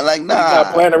 Yeah, like nah. You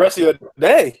gotta plan the rest of your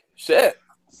day. Shit.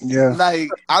 Yeah. Like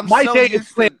my day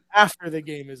is played after the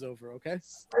game is over. Okay.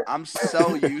 I'm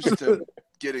so used to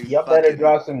getting. Y'all better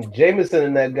drop some Jameson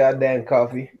in that goddamn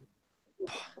coffee.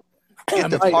 Get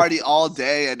the party all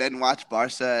day and then watch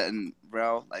Barca and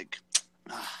bro, like.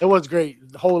 It was great.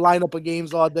 The whole lineup of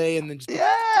games all day and then just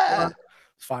it's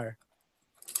fire.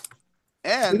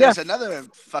 And there's another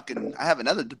fucking. I have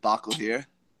another debacle here.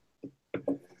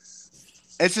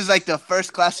 This is like the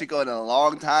first Clasico in a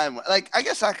long time. Like I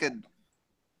guess I could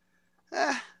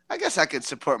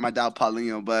support my dad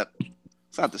Paulinho, but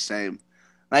it's not the same.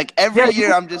 Like every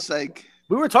year, I'm just like.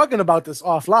 We were talking about this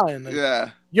offline. Like, yeah.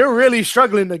 You're really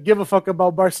struggling to give a fuck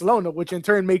about Barcelona, which in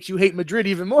turn makes you hate Madrid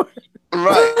even more.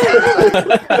 Right.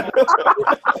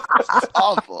 It's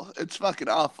awful. It's fucking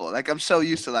awful. Like I'm so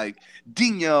used to like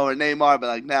Dino or Neymar, but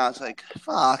like now it's like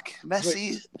fuck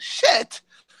Messi. Shit.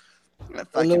 I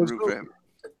fucking root for him.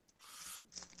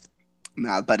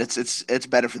 Nah, but it's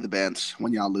better for the bands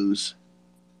when y'all lose.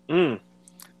 I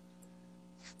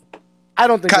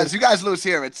don't think because you guys lose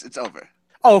here, it's over.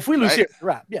 Oh, if we lose here,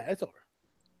 wrap. Yeah, it's over.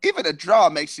 Even a draw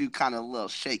makes you kind of a little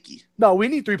shaky. No, we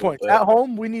need 3 points. At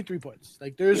home, we need 3 points.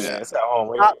 Like there's it's at home.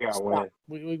 We gotta win.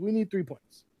 We need 3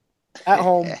 points. At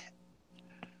home,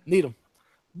 need them.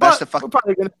 But we're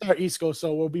probably gonna start Isco,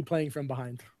 so we'll be playing from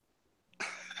behind.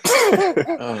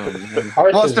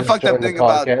 What's the fucked up thing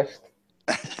about?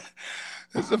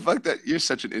 What's the fuck that you're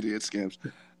such an idiot, Scams.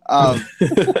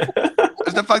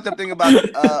 It's the fucked up thing about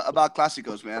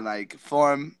Clásicos, man. Like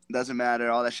form doesn't matter,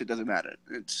 all that shit doesn't matter.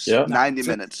 It's 90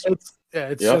 minutes.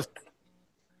 It's just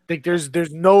like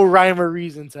there's no rhyme or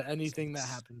reason to anything that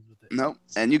happens with it. Nope.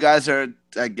 And you guys are,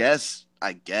 I guess,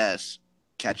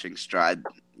 catching stride.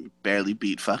 Barely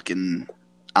beat fucking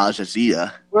Al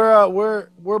Jazeera.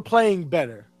 We're playing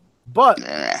better, but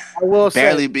I will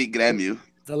barely say, beat Grêmio.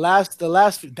 The last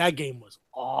that game was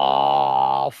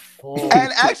awful.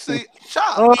 And actually,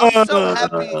 I'm so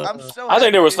happy. I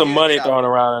think there was some money thrown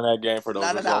around in that game for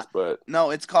those results, but no,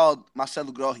 it's called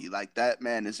Marcelo Grohi. Like that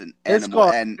man is an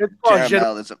animal, and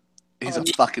Jaramel is a He's a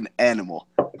fucking animal.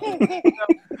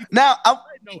 Now,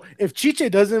 if Chiche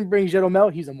doesn't bring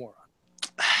Jeromel, he's a moron.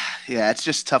 Yeah, it's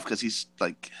just tough because he's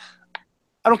like,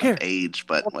 I don't care age,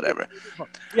 but whatever.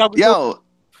 Yeah, Yo,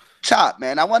 Chop,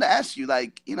 man, I want to ask you,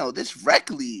 like, this rec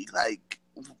league, like,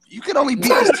 you could only beat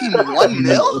this team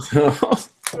 1-0.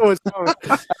 I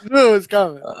knew it was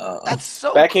coming. That's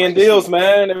so backhand crazy. deals,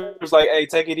 man. It was like, hey,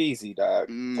 take it easy, dog.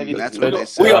 Take it that's easy. what they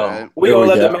said. We're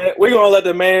gonna let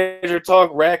the manager talk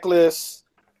reckless.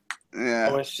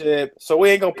 Yeah. And shit. So we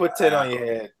ain't gonna put 10 on your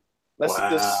head. Let's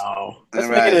Right,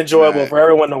 make it enjoyable for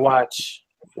everyone to watch.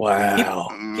 Wow.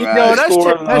 Yo, that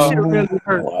shit really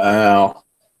hurt. Wow.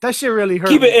 That shit really hurt.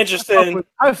 Keep it interesting.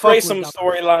 I create some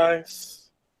storylines.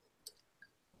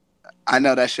 I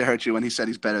know that shit hurt you when he said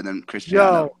he's better than Cristiano.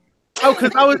 Yo. Oh,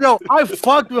 because I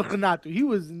fucked with Renato. He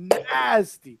was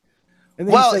nasty. And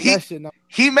then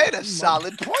he made a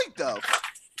solid point, though.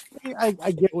 I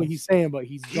get what he's saying, but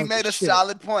he made a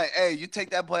solid point. Hey, you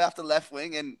take that boy off the left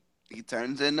wing, and he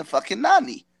turns into fucking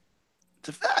Nani. It's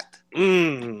a fact.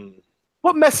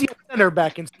 Put Messi at center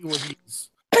back and see what he is.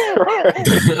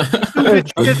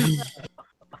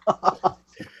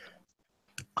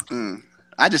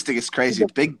 I just think it's crazy.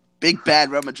 Big bad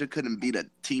Real Madrid couldn't beat a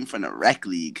team from the rec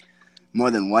league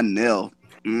more than 1-0.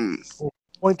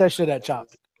 Point that shit at Chop.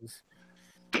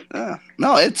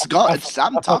 No, it's gone.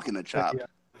 I'm talking to Chop.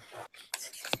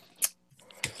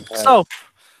 So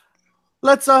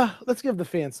let's give the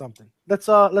fans something. Let's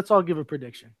all give a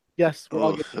prediction. Yes, we'll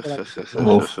all give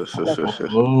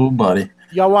Oh, buddy.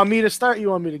 Y'all want me to start? You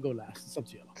want me to go last? It's up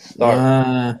to y'all.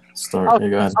 Start.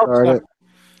 Go ahead. Start it.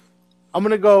 I'm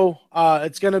gonna go.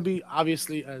 It's gonna be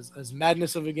obviously as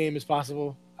madness of a game as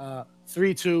possible.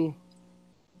 3-2.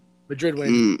 Madrid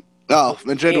wins.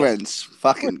 Madrid wins.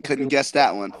 Fucking couldn't guess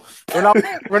that one.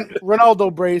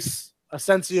 Ronaldo brace.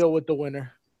 Asensio with the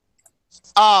winner.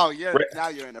 Oh, now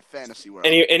you're in a fantasy world.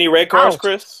 Any red cards,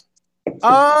 Chris?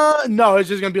 No, it's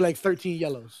just gonna be like 13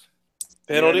 yellows.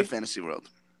 Penalty? In a fantasy world.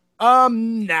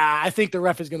 Nah, I think the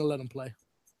ref is gonna let him play.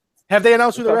 Have they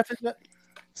announced who the ref is yet?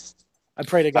 I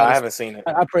pray to God. I haven't seen it.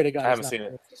 I pray to God. I haven't seen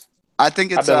it. I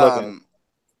think it's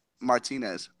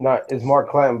Martinez. No, it's Mark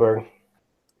Clattenburg.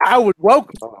 I would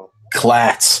welcome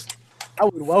Klatz. I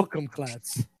would welcome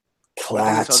Klatz. I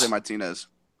think it's Jose Martinez.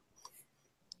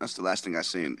 That's the last thing I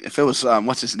seen. If it was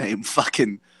what's his name?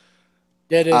 Fucking.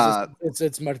 Yeah, it is.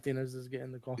 It's Martinez is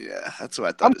getting the call. Yeah, that's what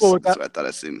I thought. That's what I thought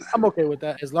I seen. I'm okay with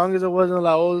that. As long as it wasn't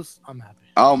Laos, I'm happy.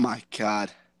 Oh my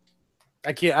God.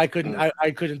 I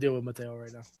couldn't deal with Mateo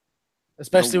right now.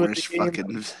 Especially with the game.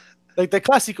 Fucking... Like the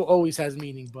Clásico always has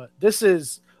meaning, but this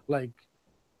is like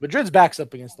Madrid's back's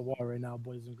up against the wall right now,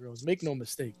 boys and girls. Make no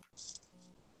mistake.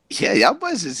 Yeah, y'all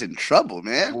boys is in trouble,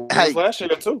 man. Last year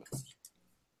too.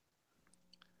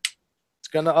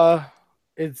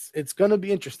 It's gonna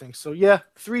be interesting. So yeah,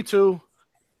 3-2.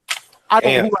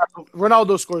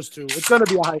 Ronaldo scores 2. It's gonna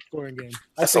be a high scoring game.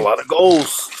 That's a lot of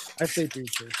goals. I say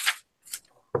 3-2.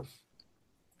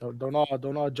 Don't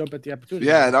all jump at the opportunity.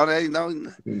 Yeah, no.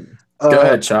 Go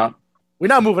ahead, Chop. We're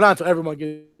not moving on until everyone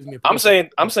gives me a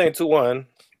prediction. I'm saying 2-1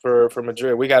 for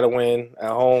Madrid. We got to win at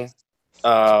home.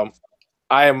 I'm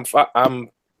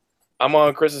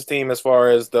on Chris's team as far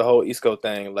as the whole Isco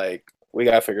thing. Like we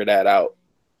got to figure that out.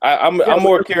 I'm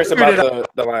more curious about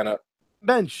the lineup.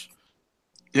 Bench.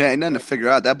 Yeah, ain't nothing to figure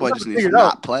out. That boy just needs to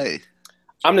not play.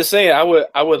 I'm just saying, I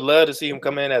would love to see him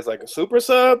come in as like a super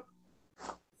sub.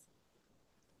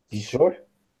 You sure?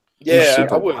 Yeah,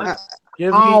 I would. I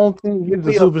don't think he's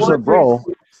a super sub, bro.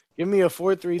 Give me a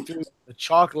 4-3-3, the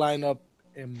chalk lineup,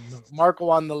 and Marco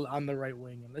on the right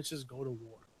wing, and let's just go to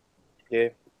war. Yeah.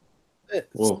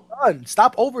 It's done.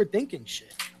 Stop overthinking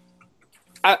shit.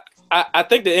 I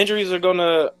think the injuries are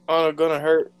gonna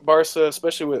hurt Barca,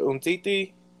 especially with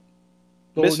Umtiti.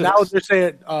 So now they're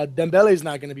saying Dembele's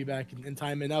not going to be back in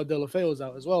time, and now Delafeo's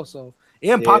out as well. So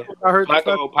Paco got hurt.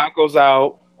 Paco's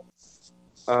out.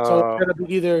 So it's going to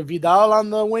be either Vidal on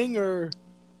the wing or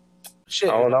shit.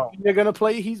 I don't know. They're going to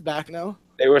play. He's back now.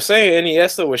 They were saying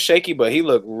Iniesta was shaky, but he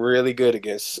looked really good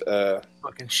against.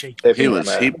 Fucking shaky. He was.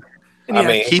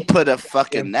 He put a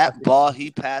fucking that ball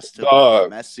he passed to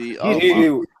Messi.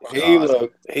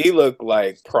 He looked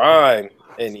like prime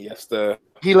Iniesta.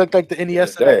 He looked like the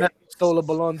Iniesta that stole a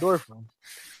Ballon d'Or from.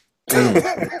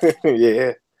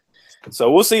 Yeah.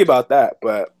 So we'll see about that,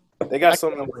 but they got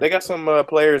some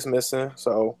players missing.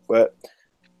 So, but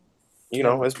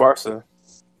it's Barca.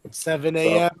 7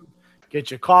 a.m. Get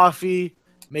your coffee,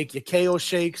 make your kale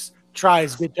shakes,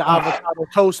 get your avocado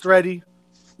toast ready.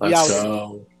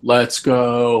 Let's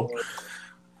go.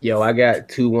 Yo, I got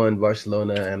 2-1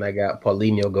 Barcelona, and I got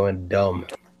Paulinho going dumb.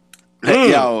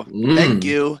 Yo, thank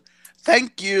you.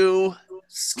 Thank you.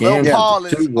 Scam Lil Paul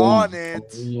is 2-1. on it.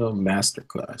 Paulinho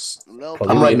masterclass. Lil I'm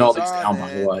I'm Paul writing all is these on down,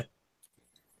 by the it. way.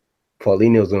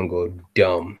 Paulinho's gonna go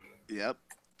dumb. Yep.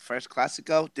 First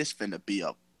Classico. This finna be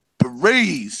a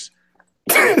breeze.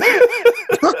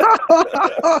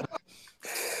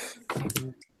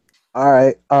 All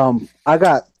right. I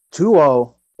got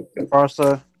 2-0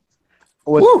 Barca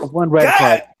with Woo. one red God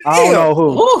card. I don't know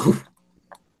who.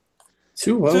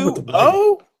 2-0 with the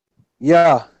 2-0?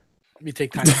 Yeah. Let me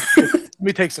take time. Let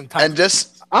me take some time. And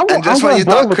just I'm when going you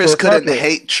bold thought with Chris this, couldn't fuck it.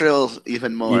 hate Trill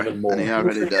even more than he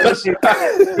already does.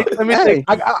 Let me Hey, take.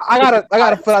 I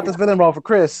gotta fill out this villain role for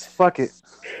Chris. Fuck it.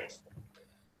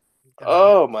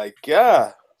 Oh my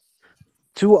god.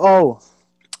 2-0.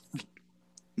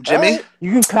 Jimmy? Alright.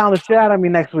 You can clown the shit out of me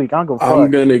next week. I don't give a I'm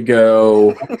fuck. gonna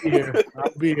go. I'll be here.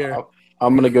 I'll be here.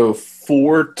 I'm gonna go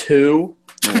 4-2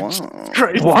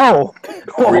 Wow.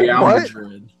 Whoa. Real What?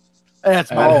 Madrid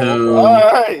That's at my. home.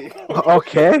 Alright.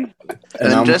 Okay.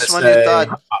 And I'm just gonna when you say,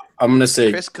 thought I'm gonna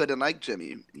say, Chris couldn't like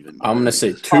Jimmy even more. I'm gonna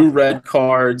say 2 red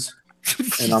cards,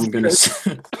 and I'm gonna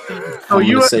say, So I'm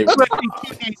gonna say,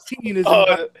 2018 is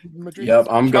Oh, in Madrid. yep,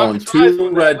 I'm going Tries 2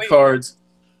 with red that cards.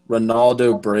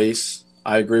 Ronaldo brace.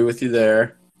 I agree with you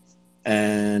there,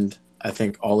 and I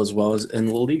think all as well as in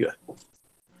La Liga.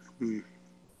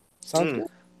 Sounds good.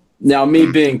 Now, me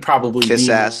being probably Kiss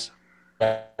the ass.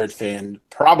 Madrid fan,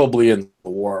 probably in the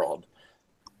world,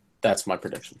 that's my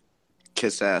prediction.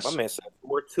 Kiss ass. my man said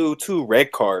 4-2, 2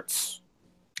 red cards.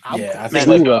 Yeah, I Man,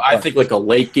 think like a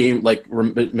late game, like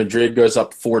Madrid goes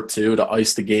up 4-2 to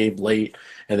ice the game late,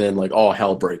 and then like all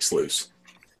hell breaks loose,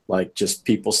 like just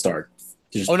people start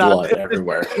just blood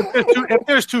everywhere. If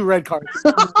there's two red cards,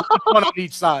 one on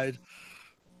each side.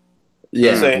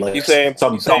 Yeah, You saying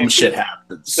some dumb shit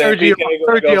happens. Sergio,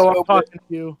 I'm talking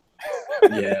to you.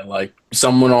 Yeah, like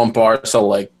someone on Barca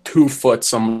like 2-foot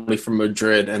somebody from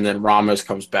Madrid, and then Ramos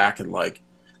comes back and like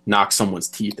knocks someone's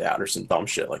teeth out or some dumb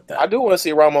shit like that. I do want to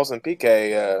see Ramos and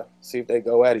PK see if they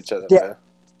go at each other, Yeah. man.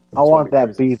 I want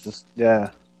that beef. Yeah.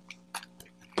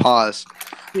 Pause.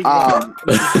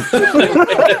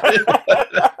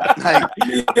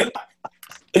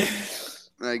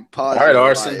 like, pause. All right,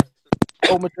 Arson.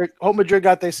 Hope Madrid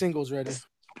got their singles ready.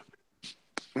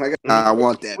 I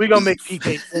want that. We gonna make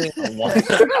PK.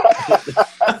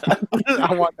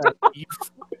 I want that beef.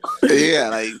 Yeah,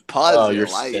 like pause Oh, your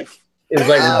you're life. It's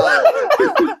like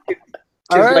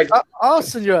All right, like-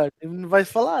 senor. Vai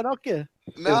falar, okay.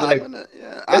 No, like-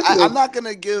 I'm not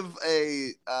gonna give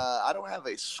a. I don't have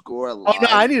a score line. Oh no,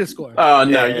 I need a score. Oh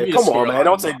no! Yeah, you need come to on, man.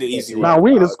 Don't take the easy Now one.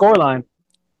 we need a scoreline.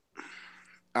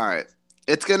 All right,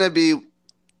 it's gonna be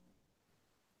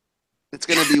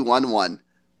 1-1.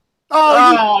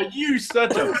 Oh, you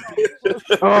such a.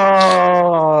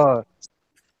 Oh.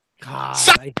 God,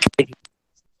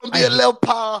 It'll be a little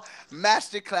Paul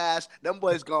masterclass. Them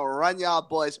boys gonna run y'all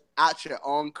boys out your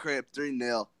own crib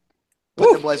 3-0.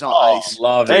 Put them boys on ice.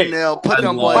 Love it. 3-0. Put I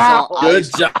them love boys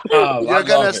it. on Good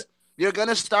ice. job. You're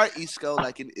gonna start Isco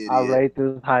like an idiot. I rate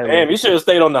this highly. Damn, you should have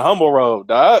stayed on the humble road,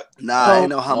 dog. Nah, ain't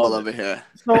no humble Love over here.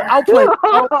 so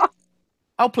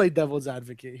I'll play devil's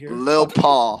advocate here. Lil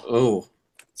Paul. Oh,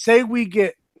 Say we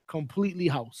get completely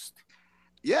housed.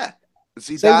 Yeah.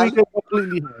 Say we Zidane. get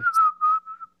completely housed.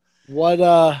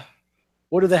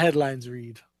 What do the headlines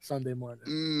read Sunday morning?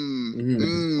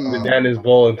 Dan is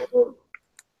balling.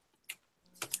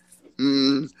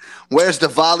 Where's the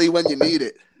volley when you need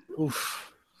it?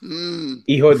 Oof.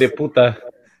 Hijo de puta.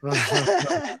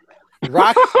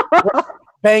 Rock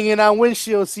banging on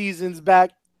windshield season's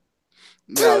back.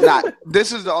 No, not.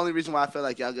 This is the only reason why I feel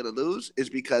like y'all gonna lose is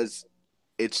because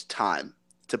it's time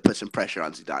to put some pressure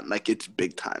on Zidane. Like it's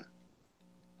big time,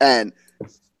 and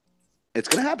it's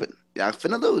gonna happen. Y'all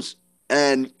finna lose,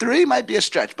 and 3 might be a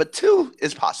stretch, but 2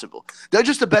 is possible. They're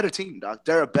just a better team, dog.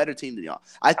 They're a better team than y'all.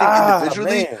 I think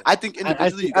individually,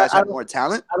 man. you guys have more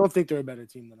talent. I don't think they're a better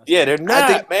team than us. Yeah, they're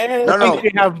not, man. No, I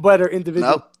think they have better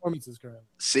individual performances currently.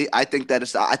 See, I think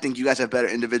I think you guys have better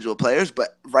individual players,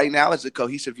 but right now as a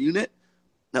cohesive unit,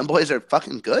 them boys are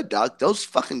fucking good, dog. Those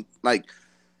fucking like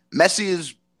Messi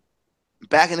is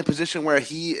back in a position where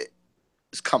he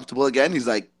is comfortable again. He's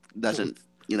like doesn't,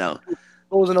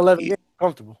 Goals in 11 games,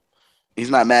 comfortable. he's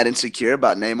not mad insecure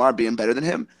about Neymar being better than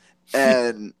him.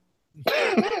 And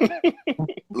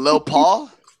Lil Paul,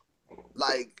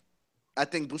 like I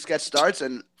think Busquets starts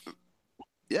and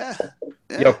yeah.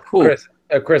 Yo, cool.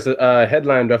 Chris,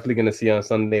 headline definitely gonna see on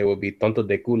Sunday will be Tonto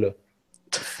de Culo.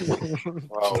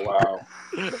 Oh wow.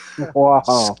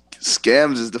 Wow.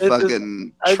 Scams is the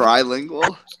fucking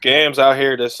trilingual. Scams out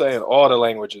here that's saying all the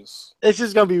languages. It's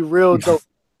just gonna be real dope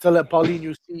to let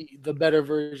Paulinho see the better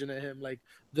version of him. Like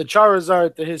the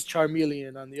Charizard to his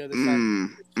Charmeleon on the other side.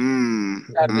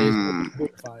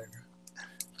 Fire.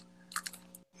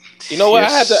 You know what? I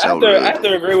have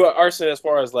to agree with Arson as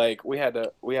far as like we had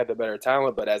the better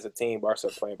talent, but as a team, Barca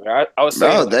playing better. I was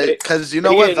saying because you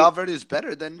know what, Valverde is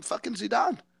better than fucking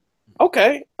Zidane.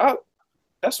 Okay,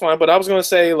 that's fine. But I was gonna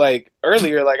say like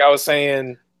earlier, like I was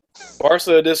saying,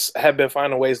 Barca just have been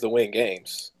finding ways to win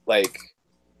games, like.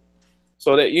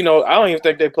 So that I don't even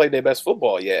think they played their best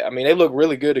football yet. I mean, they look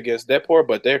really good against Depor,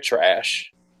 but they're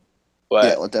trash.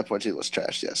 But Depor team was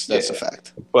trash. Yes, that's a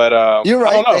fact. But you're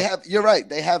right. You're right.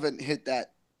 They haven't hit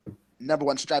that number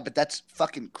one stride, but that's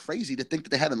fucking crazy to think that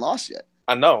they haven't lost yet.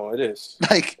 I know it is.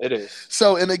 Like it is.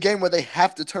 So in a game where they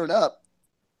have to turn up,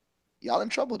 y'all in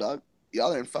trouble, dog.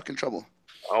 Y'all are in fucking trouble.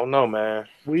 I don't know, man.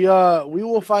 We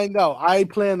will find out. I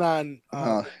plan on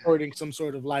recording some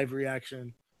sort of live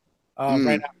reaction.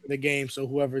 Right after the game, so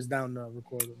whoever's down to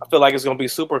record it. I feel like it's gonna be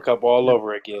Super Cup all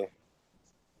over again.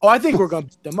 Oh, I think we're gonna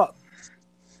beat them up.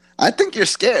 I think you're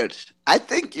scared. I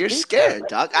think you're scared,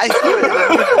 dog. I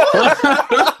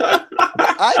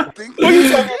think you're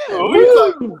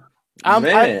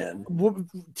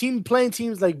scared. Playing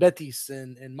teams like Betis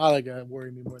and Malaga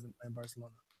worry me more than playing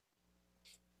Barcelona.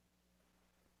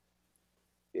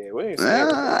 Yeah,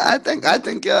 I think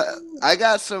I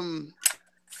got some.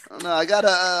 I got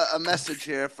a message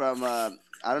here from I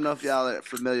don't know if y'all are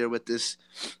familiar with this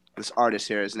artist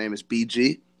here. His name is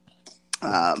BG.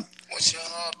 What's your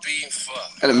heart beating for?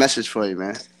 I got a message for you,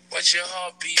 man. What's your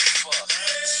heart beating for?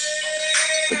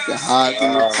 What's your heart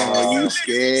beating for? You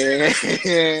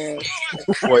scared?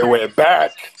 We're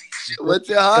back. What's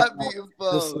your heart beating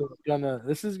for?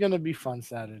 This is gonna be fun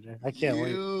Saturday. I can't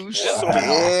wait. You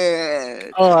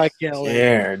scared? Oh, I can't wait.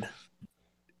 Scared.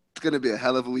 It's gonna be a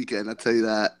hell of a weekend. I tell you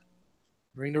that.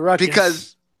 Bring the ruckus.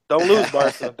 Because don't lose,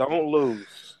 Barca. Don't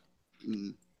lose.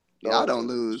 Y'all don't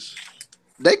lose.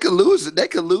 They could lose. They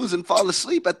could lose and fall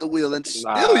asleep at the wheel, and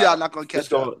still y'all not gonna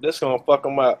catch up. This gonna fuck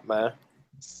them up, man.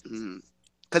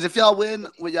 Because if y'all win,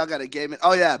 y'all got a game in.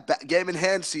 Oh yeah, game in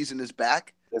hand season is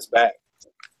back. It's back.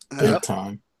 Good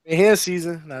time. In hand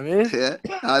season, I mean. Yeah,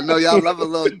 I know y'all love a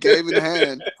little game in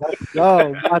hand.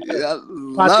 Yo, about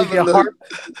to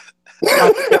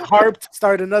get harped,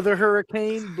 start another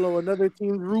hurricane, blow another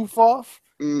team's roof off.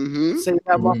 Save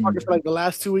that motherfucker for like the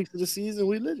last 2 weeks of the season.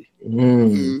 We lit it.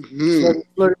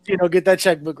 Get that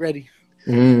checkbook ready.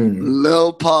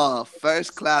 Lil Paul,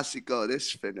 first Classico.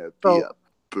 This finna be a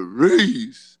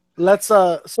breeze. Let's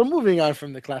so moving on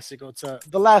from the Classico to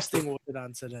the last thing we'll hit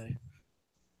on today.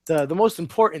 The most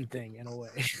important thing in a way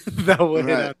that we'll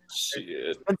hit on.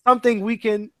 Shit. And something we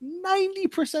can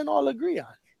 90% all agree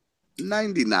on.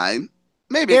 99,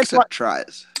 maybe except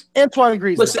tries. Antoine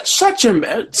agrees. Listen, shut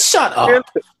up.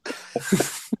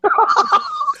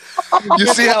 You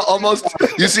see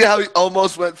how he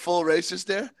almost went full racist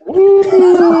there?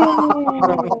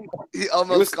 He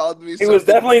almost called me. He was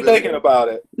definitely thinking about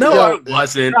it. No, I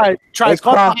wasn't. Try It's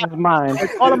crossed his mind.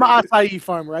 Call him an acai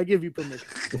farmer. I give you permission.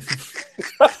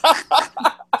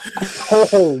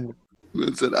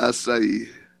 It's an acai.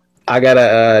 I got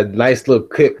a nice little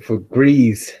clip for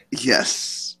Grease.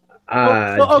 Yes.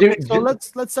 So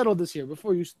let's settle this here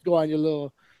before you go on your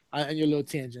little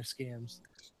tangent scams.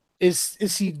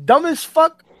 Is he dumb as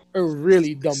fuck or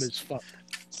really dumb as fuck?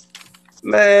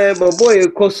 Man, my boy,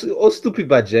 stupid,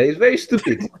 Bajay. He's very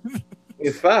stupid.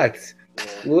 In fact,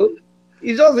 well,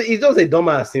 he's just a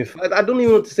dumbass. In fact, I don't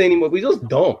even want to say anymore. But he's just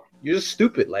dumb. You're just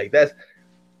stupid. Like that's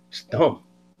just dumb.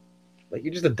 Like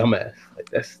you're just a dumbass. Like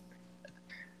that's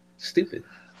stupid.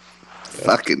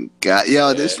 Fucking God,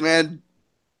 yo, this man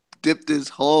dipped his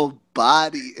whole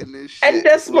body in this shit. And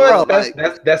that's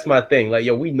my thing. Like,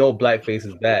 yo, we know blackface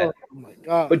is bad. Oh my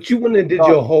God. But you wouldn't have did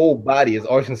your whole body, as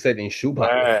Arson said, in shoe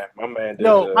polish. My man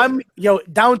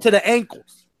did down to the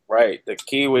ankles. Right, the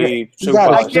kiwi shoe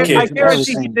I polish.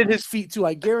 guarantee he did his feet too.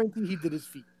 I guarantee he did his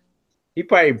feet. He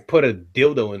probably put a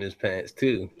dildo in his pants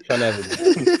too, trying to have a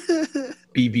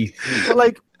BBC. But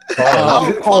like,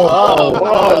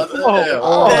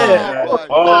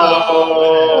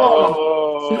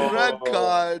 red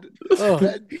card.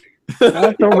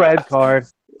 That's a red card.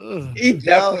 He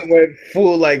definitely went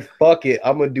full like, fuck it,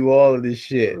 I'm gonna do all of this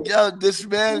shit. Yo, this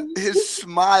man, his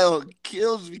smile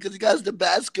kills me because he got the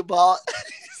basketball.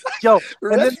 Yo,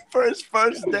 ready for his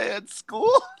first day at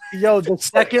school. Yo, the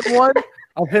second one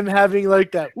of him having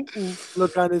like that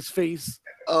look on his face.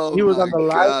 Oh, he was on the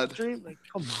live God. stream. Like,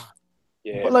 come on.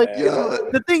 Yeah, but like,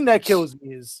 the thing that kills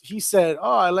me is he said,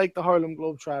 "Oh, I like the Harlem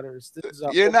Globetrotters." This is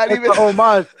you're not even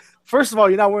homage. First of all,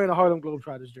 you're not wearing a Harlem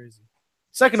Globetrotters jersey.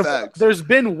 Second of all, there's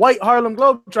been white Harlem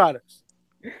Globetrotters.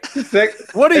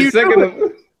 What are you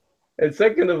doing? And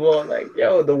second of all, like,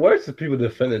 yo, the worst is people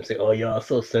defend him, say, "Oh, y'all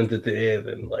so sensitive,"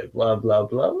 and like, blah blah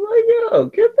blah. I'm like, yo,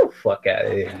 get the fuck out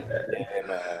of here, man. Yeah,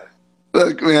 man.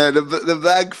 Look, man, the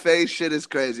black face shit is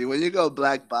crazy. When you go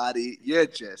black body, you're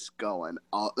just going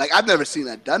all like I've never seen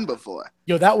that done before.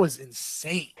 Yo, that was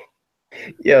insane.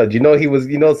 Yo, do you know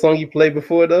the song he played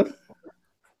before though?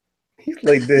 He's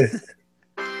like this.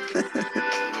 I'm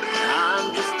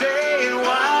just a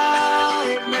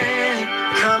white man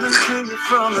coming to you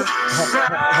from the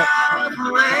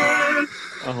Southland.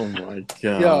 Oh my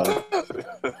god. Yo,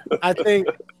 I think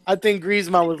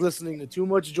Griezmann was listening to too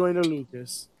much Joyner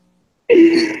Lucas.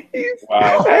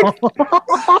 Wow.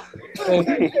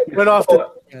 Went off the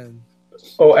end.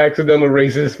 Oh, accidental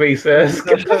racist face ass.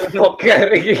 Get the fuck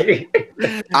out of here.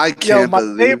 I can't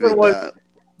believe it.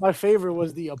 My favorite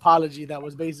was the apology that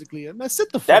was basically, man,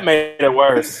 sit the fuck. That made it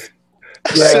worse.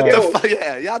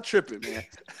 Yeah, y'all tripping, man.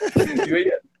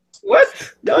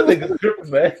 What? Y'all niggas tripping,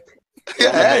 man.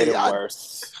 Yeah, That made it y'all,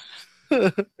 worse.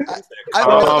 I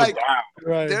feel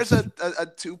like there's a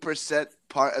 2%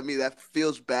 part of me that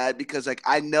feels bad because like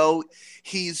I know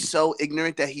he's so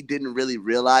ignorant that he didn't really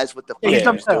realize what the fuck he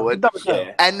was doing.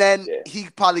 Yeah. And then he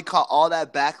probably caught all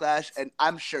that backlash, and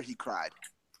I'm sure he cried.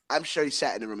 I'm sure he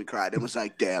sat in the room and cried and was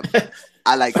like, "Damn,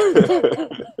 I like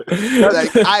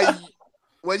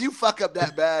when you fuck up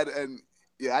that bad." And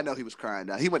yeah, I know he was crying.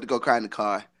 Now he went to go cry in the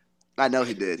car. I know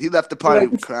he did. He left the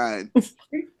party crying.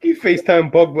 He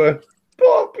FaceTime Pogba.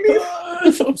 Oh,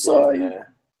 please. I'm sorry.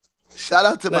 Shout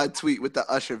out to my tweet with the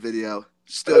Usher video.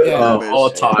 Still all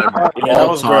time. Yeah, that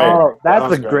was great. Oh, that's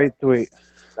was a great tweet.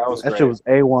 That shit was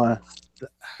A1.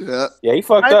 Yeah, he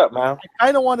fucked up, man. I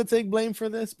kind of want to take blame for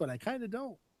this, but I kind of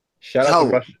don't. Shout out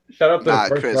to the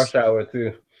first Chris. Rush Hour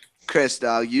too. Chris,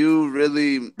 dog, you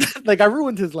really like I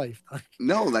ruined his life.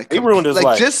 No, like he ruined his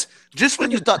life. Just when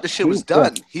you thought the shit was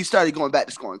done, he started going back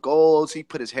to scoring goals. He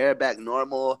put his hair back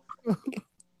normal.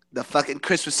 The fucking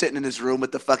Chris was sitting in his room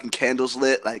with the fucking candles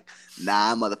lit. Like,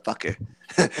 nah, motherfucker.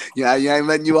 Yeah, you ain't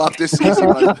letting you off this season.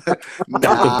 Got the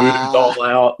voodoo doll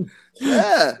out.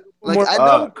 Yeah, like I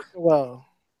know. Well,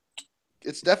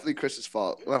 it's definitely Chris's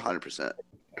fault. 100%.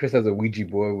 Chris has a Ouija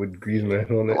board with Griezmann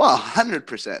on it. Well,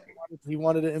 100%. He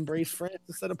wanted to embrace France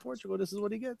instead of Portugal. This is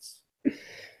what he gets. Yeah,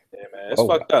 man, it's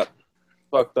fucked up.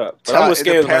 Fucked up. But Tell- I'm just in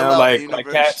the scared, man. parallel Like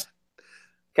universe.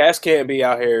 Cass can't be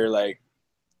out here like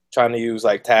trying to use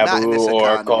like Not in taboo this or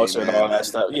economy, culture and all man. that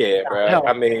stuff. Yeah, bro. Hell.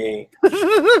 I mean,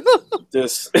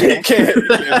 just you can't do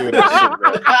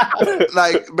that shit, bro.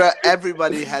 Like, bro,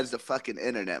 everybody has the fucking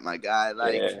internet, my guy.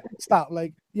 Like, Yeah. Stop.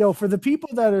 Like, yo, for the people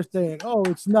that are saying, "Oh,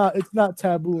 it's not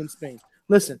taboo in Spain."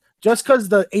 Listen, just because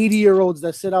the 80-year-olds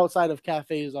that sit outside of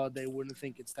cafes all day wouldn't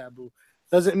think it's taboo,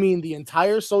 doesn't mean the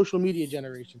entire social media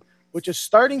generation, which is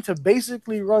starting to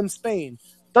basically run Spain,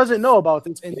 doesn't know about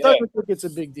this and doesn't think it's a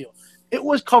big deal. It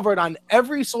was covered on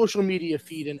every social media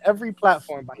feed and every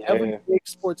platform by every big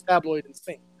sports tabloid in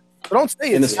Spain. So don't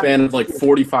say In the it's span of like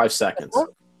 45 seconds.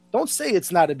 Don't say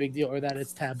it's not a big deal or that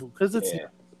it's taboo because it's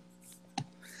not.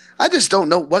 I just don't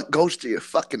know what goes to your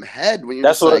fucking head when you're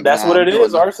That's just what like, that's nah, what I'm it doing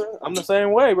is, that. Arson. I'm the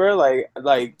same way, bro.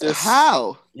 Like just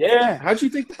How? Yeah. How'd you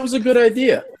think that was a good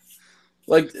idea?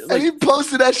 Like And he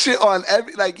posted that shit on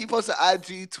he posted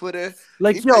IG, Twitter.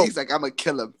 Like, He's like, I'm gonna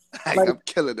kill him. Like, like, I'm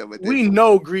killing him with this. We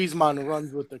know Griezmann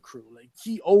runs with the crew. Like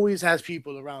he always has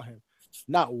people around him.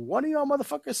 Not one of y'all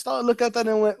motherfuckers looked at that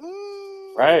and went,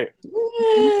 right.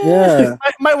 Yeah.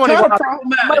 might want to go.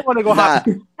 Might want to go Nah. hop.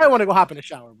 Might want to go hop in the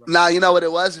shower, bro. Nah, you know what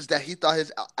it was? Is that he thought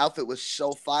his outfit was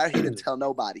so fire, he didn't tell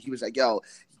nobody. He was like, yo,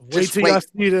 Wait till y'all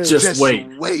see this. Just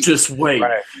wait. Just wait.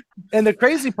 Right. And the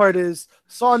crazy part is,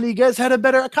 Saul Niguez had a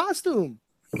better costume.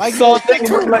 Like, he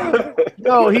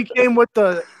came with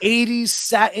the 80s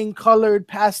satin colored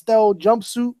pastel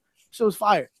jumpsuit. She was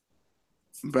fire.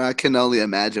 Bro, I can only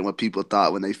imagine what people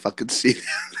thought when they fucking see that.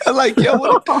 They're like, yo,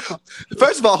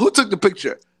 first of all, who took the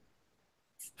picture?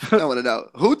 I want to know.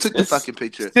 Who took the fucking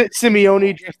picture?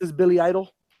 Simeone dressed as Billy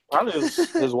Idol. Probably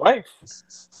his wife.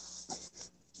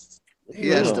 He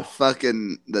has the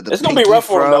fucking the It's gonna be rough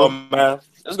for him though, man.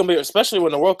 It's gonna be, especially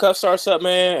when the World Cup starts up,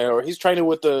 man, or he's training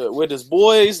with his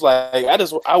boys. Like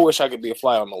I wish I could be a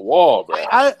fly on the wall, bro.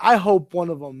 I hope one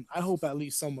of them. I hope at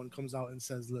least someone comes out and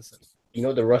says, "Listen." You know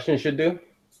what the Russians should do?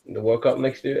 The World Cup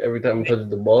next year, every time he touches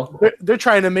the ball. They're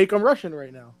trying to make him Russian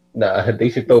right now. Nah, they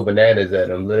should throw bananas at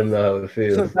him. Let him know how it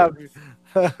feels.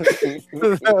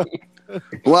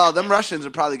 Well, them Russians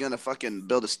are probably gonna fucking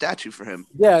build a statue for him.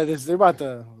 Yeah, they're about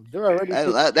to. They're already. They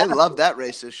love that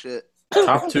racist shit.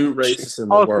 Top 2 racists in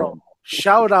the Also, world.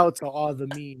 shout out to all the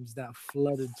memes that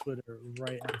flooded Twitter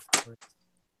right afterwards.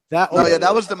 That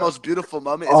that was the most beautiful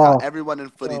moment. Is how everyone in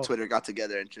footy Twitter got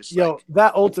together and just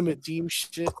that ultimate team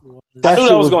shit. I knew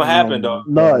that was gonna happen, though.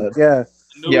 Nuts, yeah.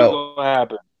 I knew it was gonna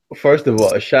happen. First of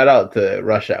all, shout out to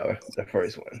Rush Hour, the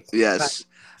first one. Yes.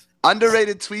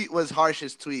 Underrated tweet was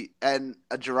Harsh's tweet and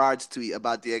a Gerard's tweet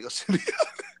about Diego Simeone.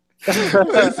 He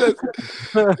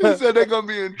said they're gonna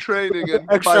be in training and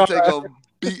Partey gonna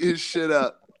beat his shit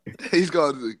up. He's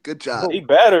gonna do a good job. He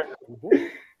better.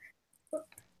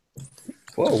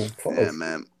 Whoa. Yeah,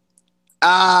 man.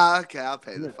 Okay, I'll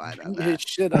pay the fine on that. His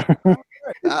shit up.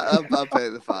 I'll pay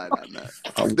the fine on that.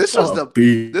 This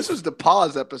was the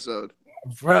pause episode.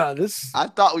 Bruh, I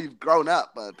thought we've grown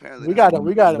up, but apparently we got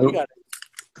it.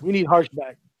 We need Harsh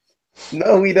back.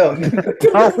 No, we don't.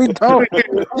 No, we don't.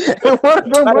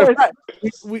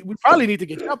 we probably need to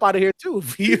get Trump out of here too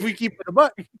if we keep it a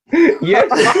buck. Yes.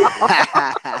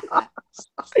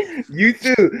 You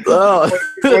too.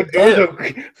 When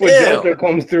Jojo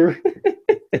comes through.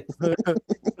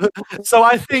 So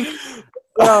I think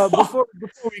before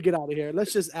we get out of here,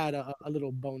 let's just add a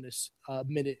little bonus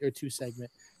minute or two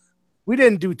segment. We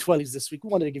didn't do twellies this week. We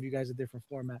wanted to give you guys a different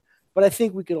format, but I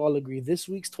think we could all agree this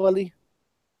week's twelly.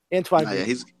 Antoine,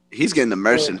 he's getting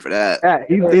immersion for that. Yeah,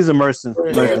 he's immersing.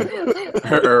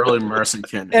 Early immersion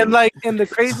can. And the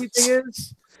crazy thing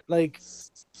is,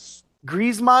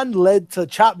 Griezmann led to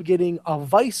Chop getting a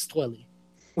vice twelly.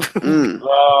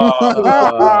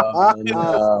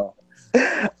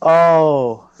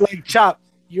 Oh, Chop,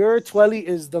 your twelly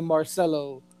is the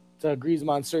Marcelo to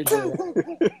Griezmann surgery.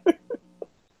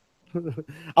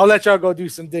 I'll let y'all go do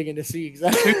some digging to see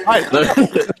exactly why.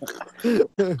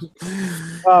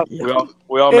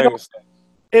 We all make mistakes.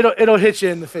 It'll hit you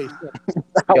in the face.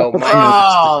 Yo,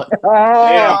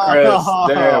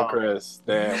 Damn, Chris.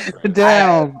 Damn.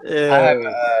 Damn.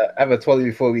 I have a 12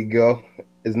 before we go.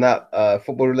 It's not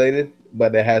football related,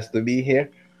 but it has to be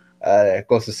here. It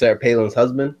goes to Sarah Palin's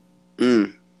husband.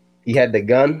 He had the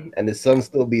gun, and his son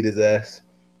still beat his ass.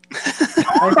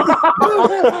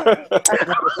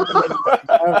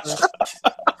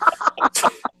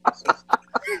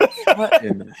 What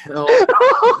in the hell?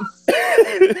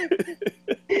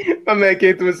 My man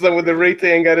came to his son with the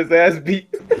Ray-Tay and got his ass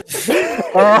beat.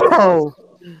 Oh.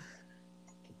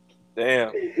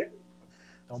 Damn.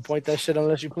 Don't point that shit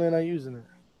unless you plan on using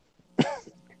it.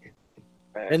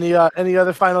 Any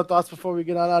other final thoughts before we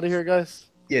get on out of here, guys?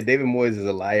 Yeah, David Moyes is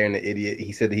a liar and an idiot.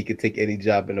 He said that he could take any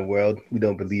job in the world. We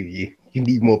don't believe you. You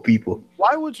need more people.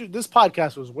 Why would you? This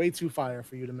podcast was way too fire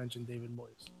for you to mention David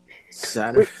Moyes.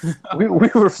 Saturday. We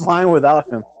were fine without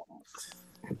him.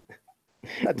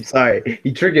 I'm sorry.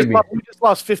 He triggered me. We just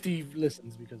lost 50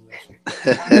 listens because of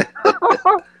that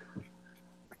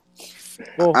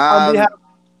shit. Well, on behalf,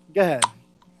 go ahead.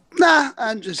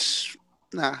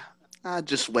 I'll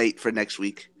just wait for next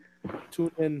week.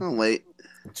 Tune in. I'll wait.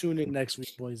 Tune in next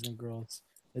week, boys and girls.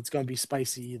 It's gonna be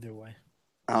spicy either way.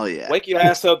 Oh yeah. Wake your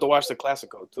ass up to watch the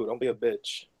Classico too. Don't be a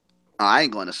bitch. Oh, I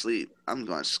ain't going to sleep. I'm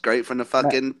going straight from the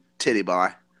fucking titty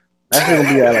bar. That's gonna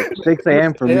be at 6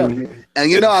 a.m. for me.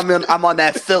 And you know I'm on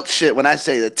that filth shit when I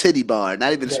say the titty bar,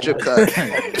 not even strip club.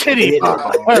 Titty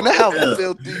bar. You know how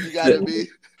filthy you gotta be.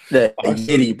 The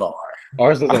titty bar.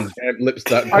 Arsenal's on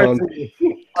lips.com.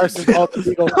 Arsenal's alter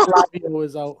ego Flavio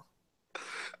is out.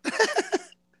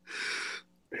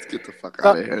 Let's get the fuck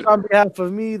out of here. On behalf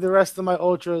of me, the rest of my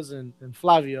ultras, and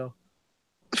Flavio,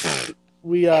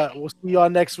 we'll see y'all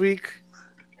next week.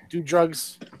 Do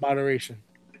drugs, moderation.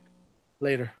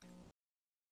 Later.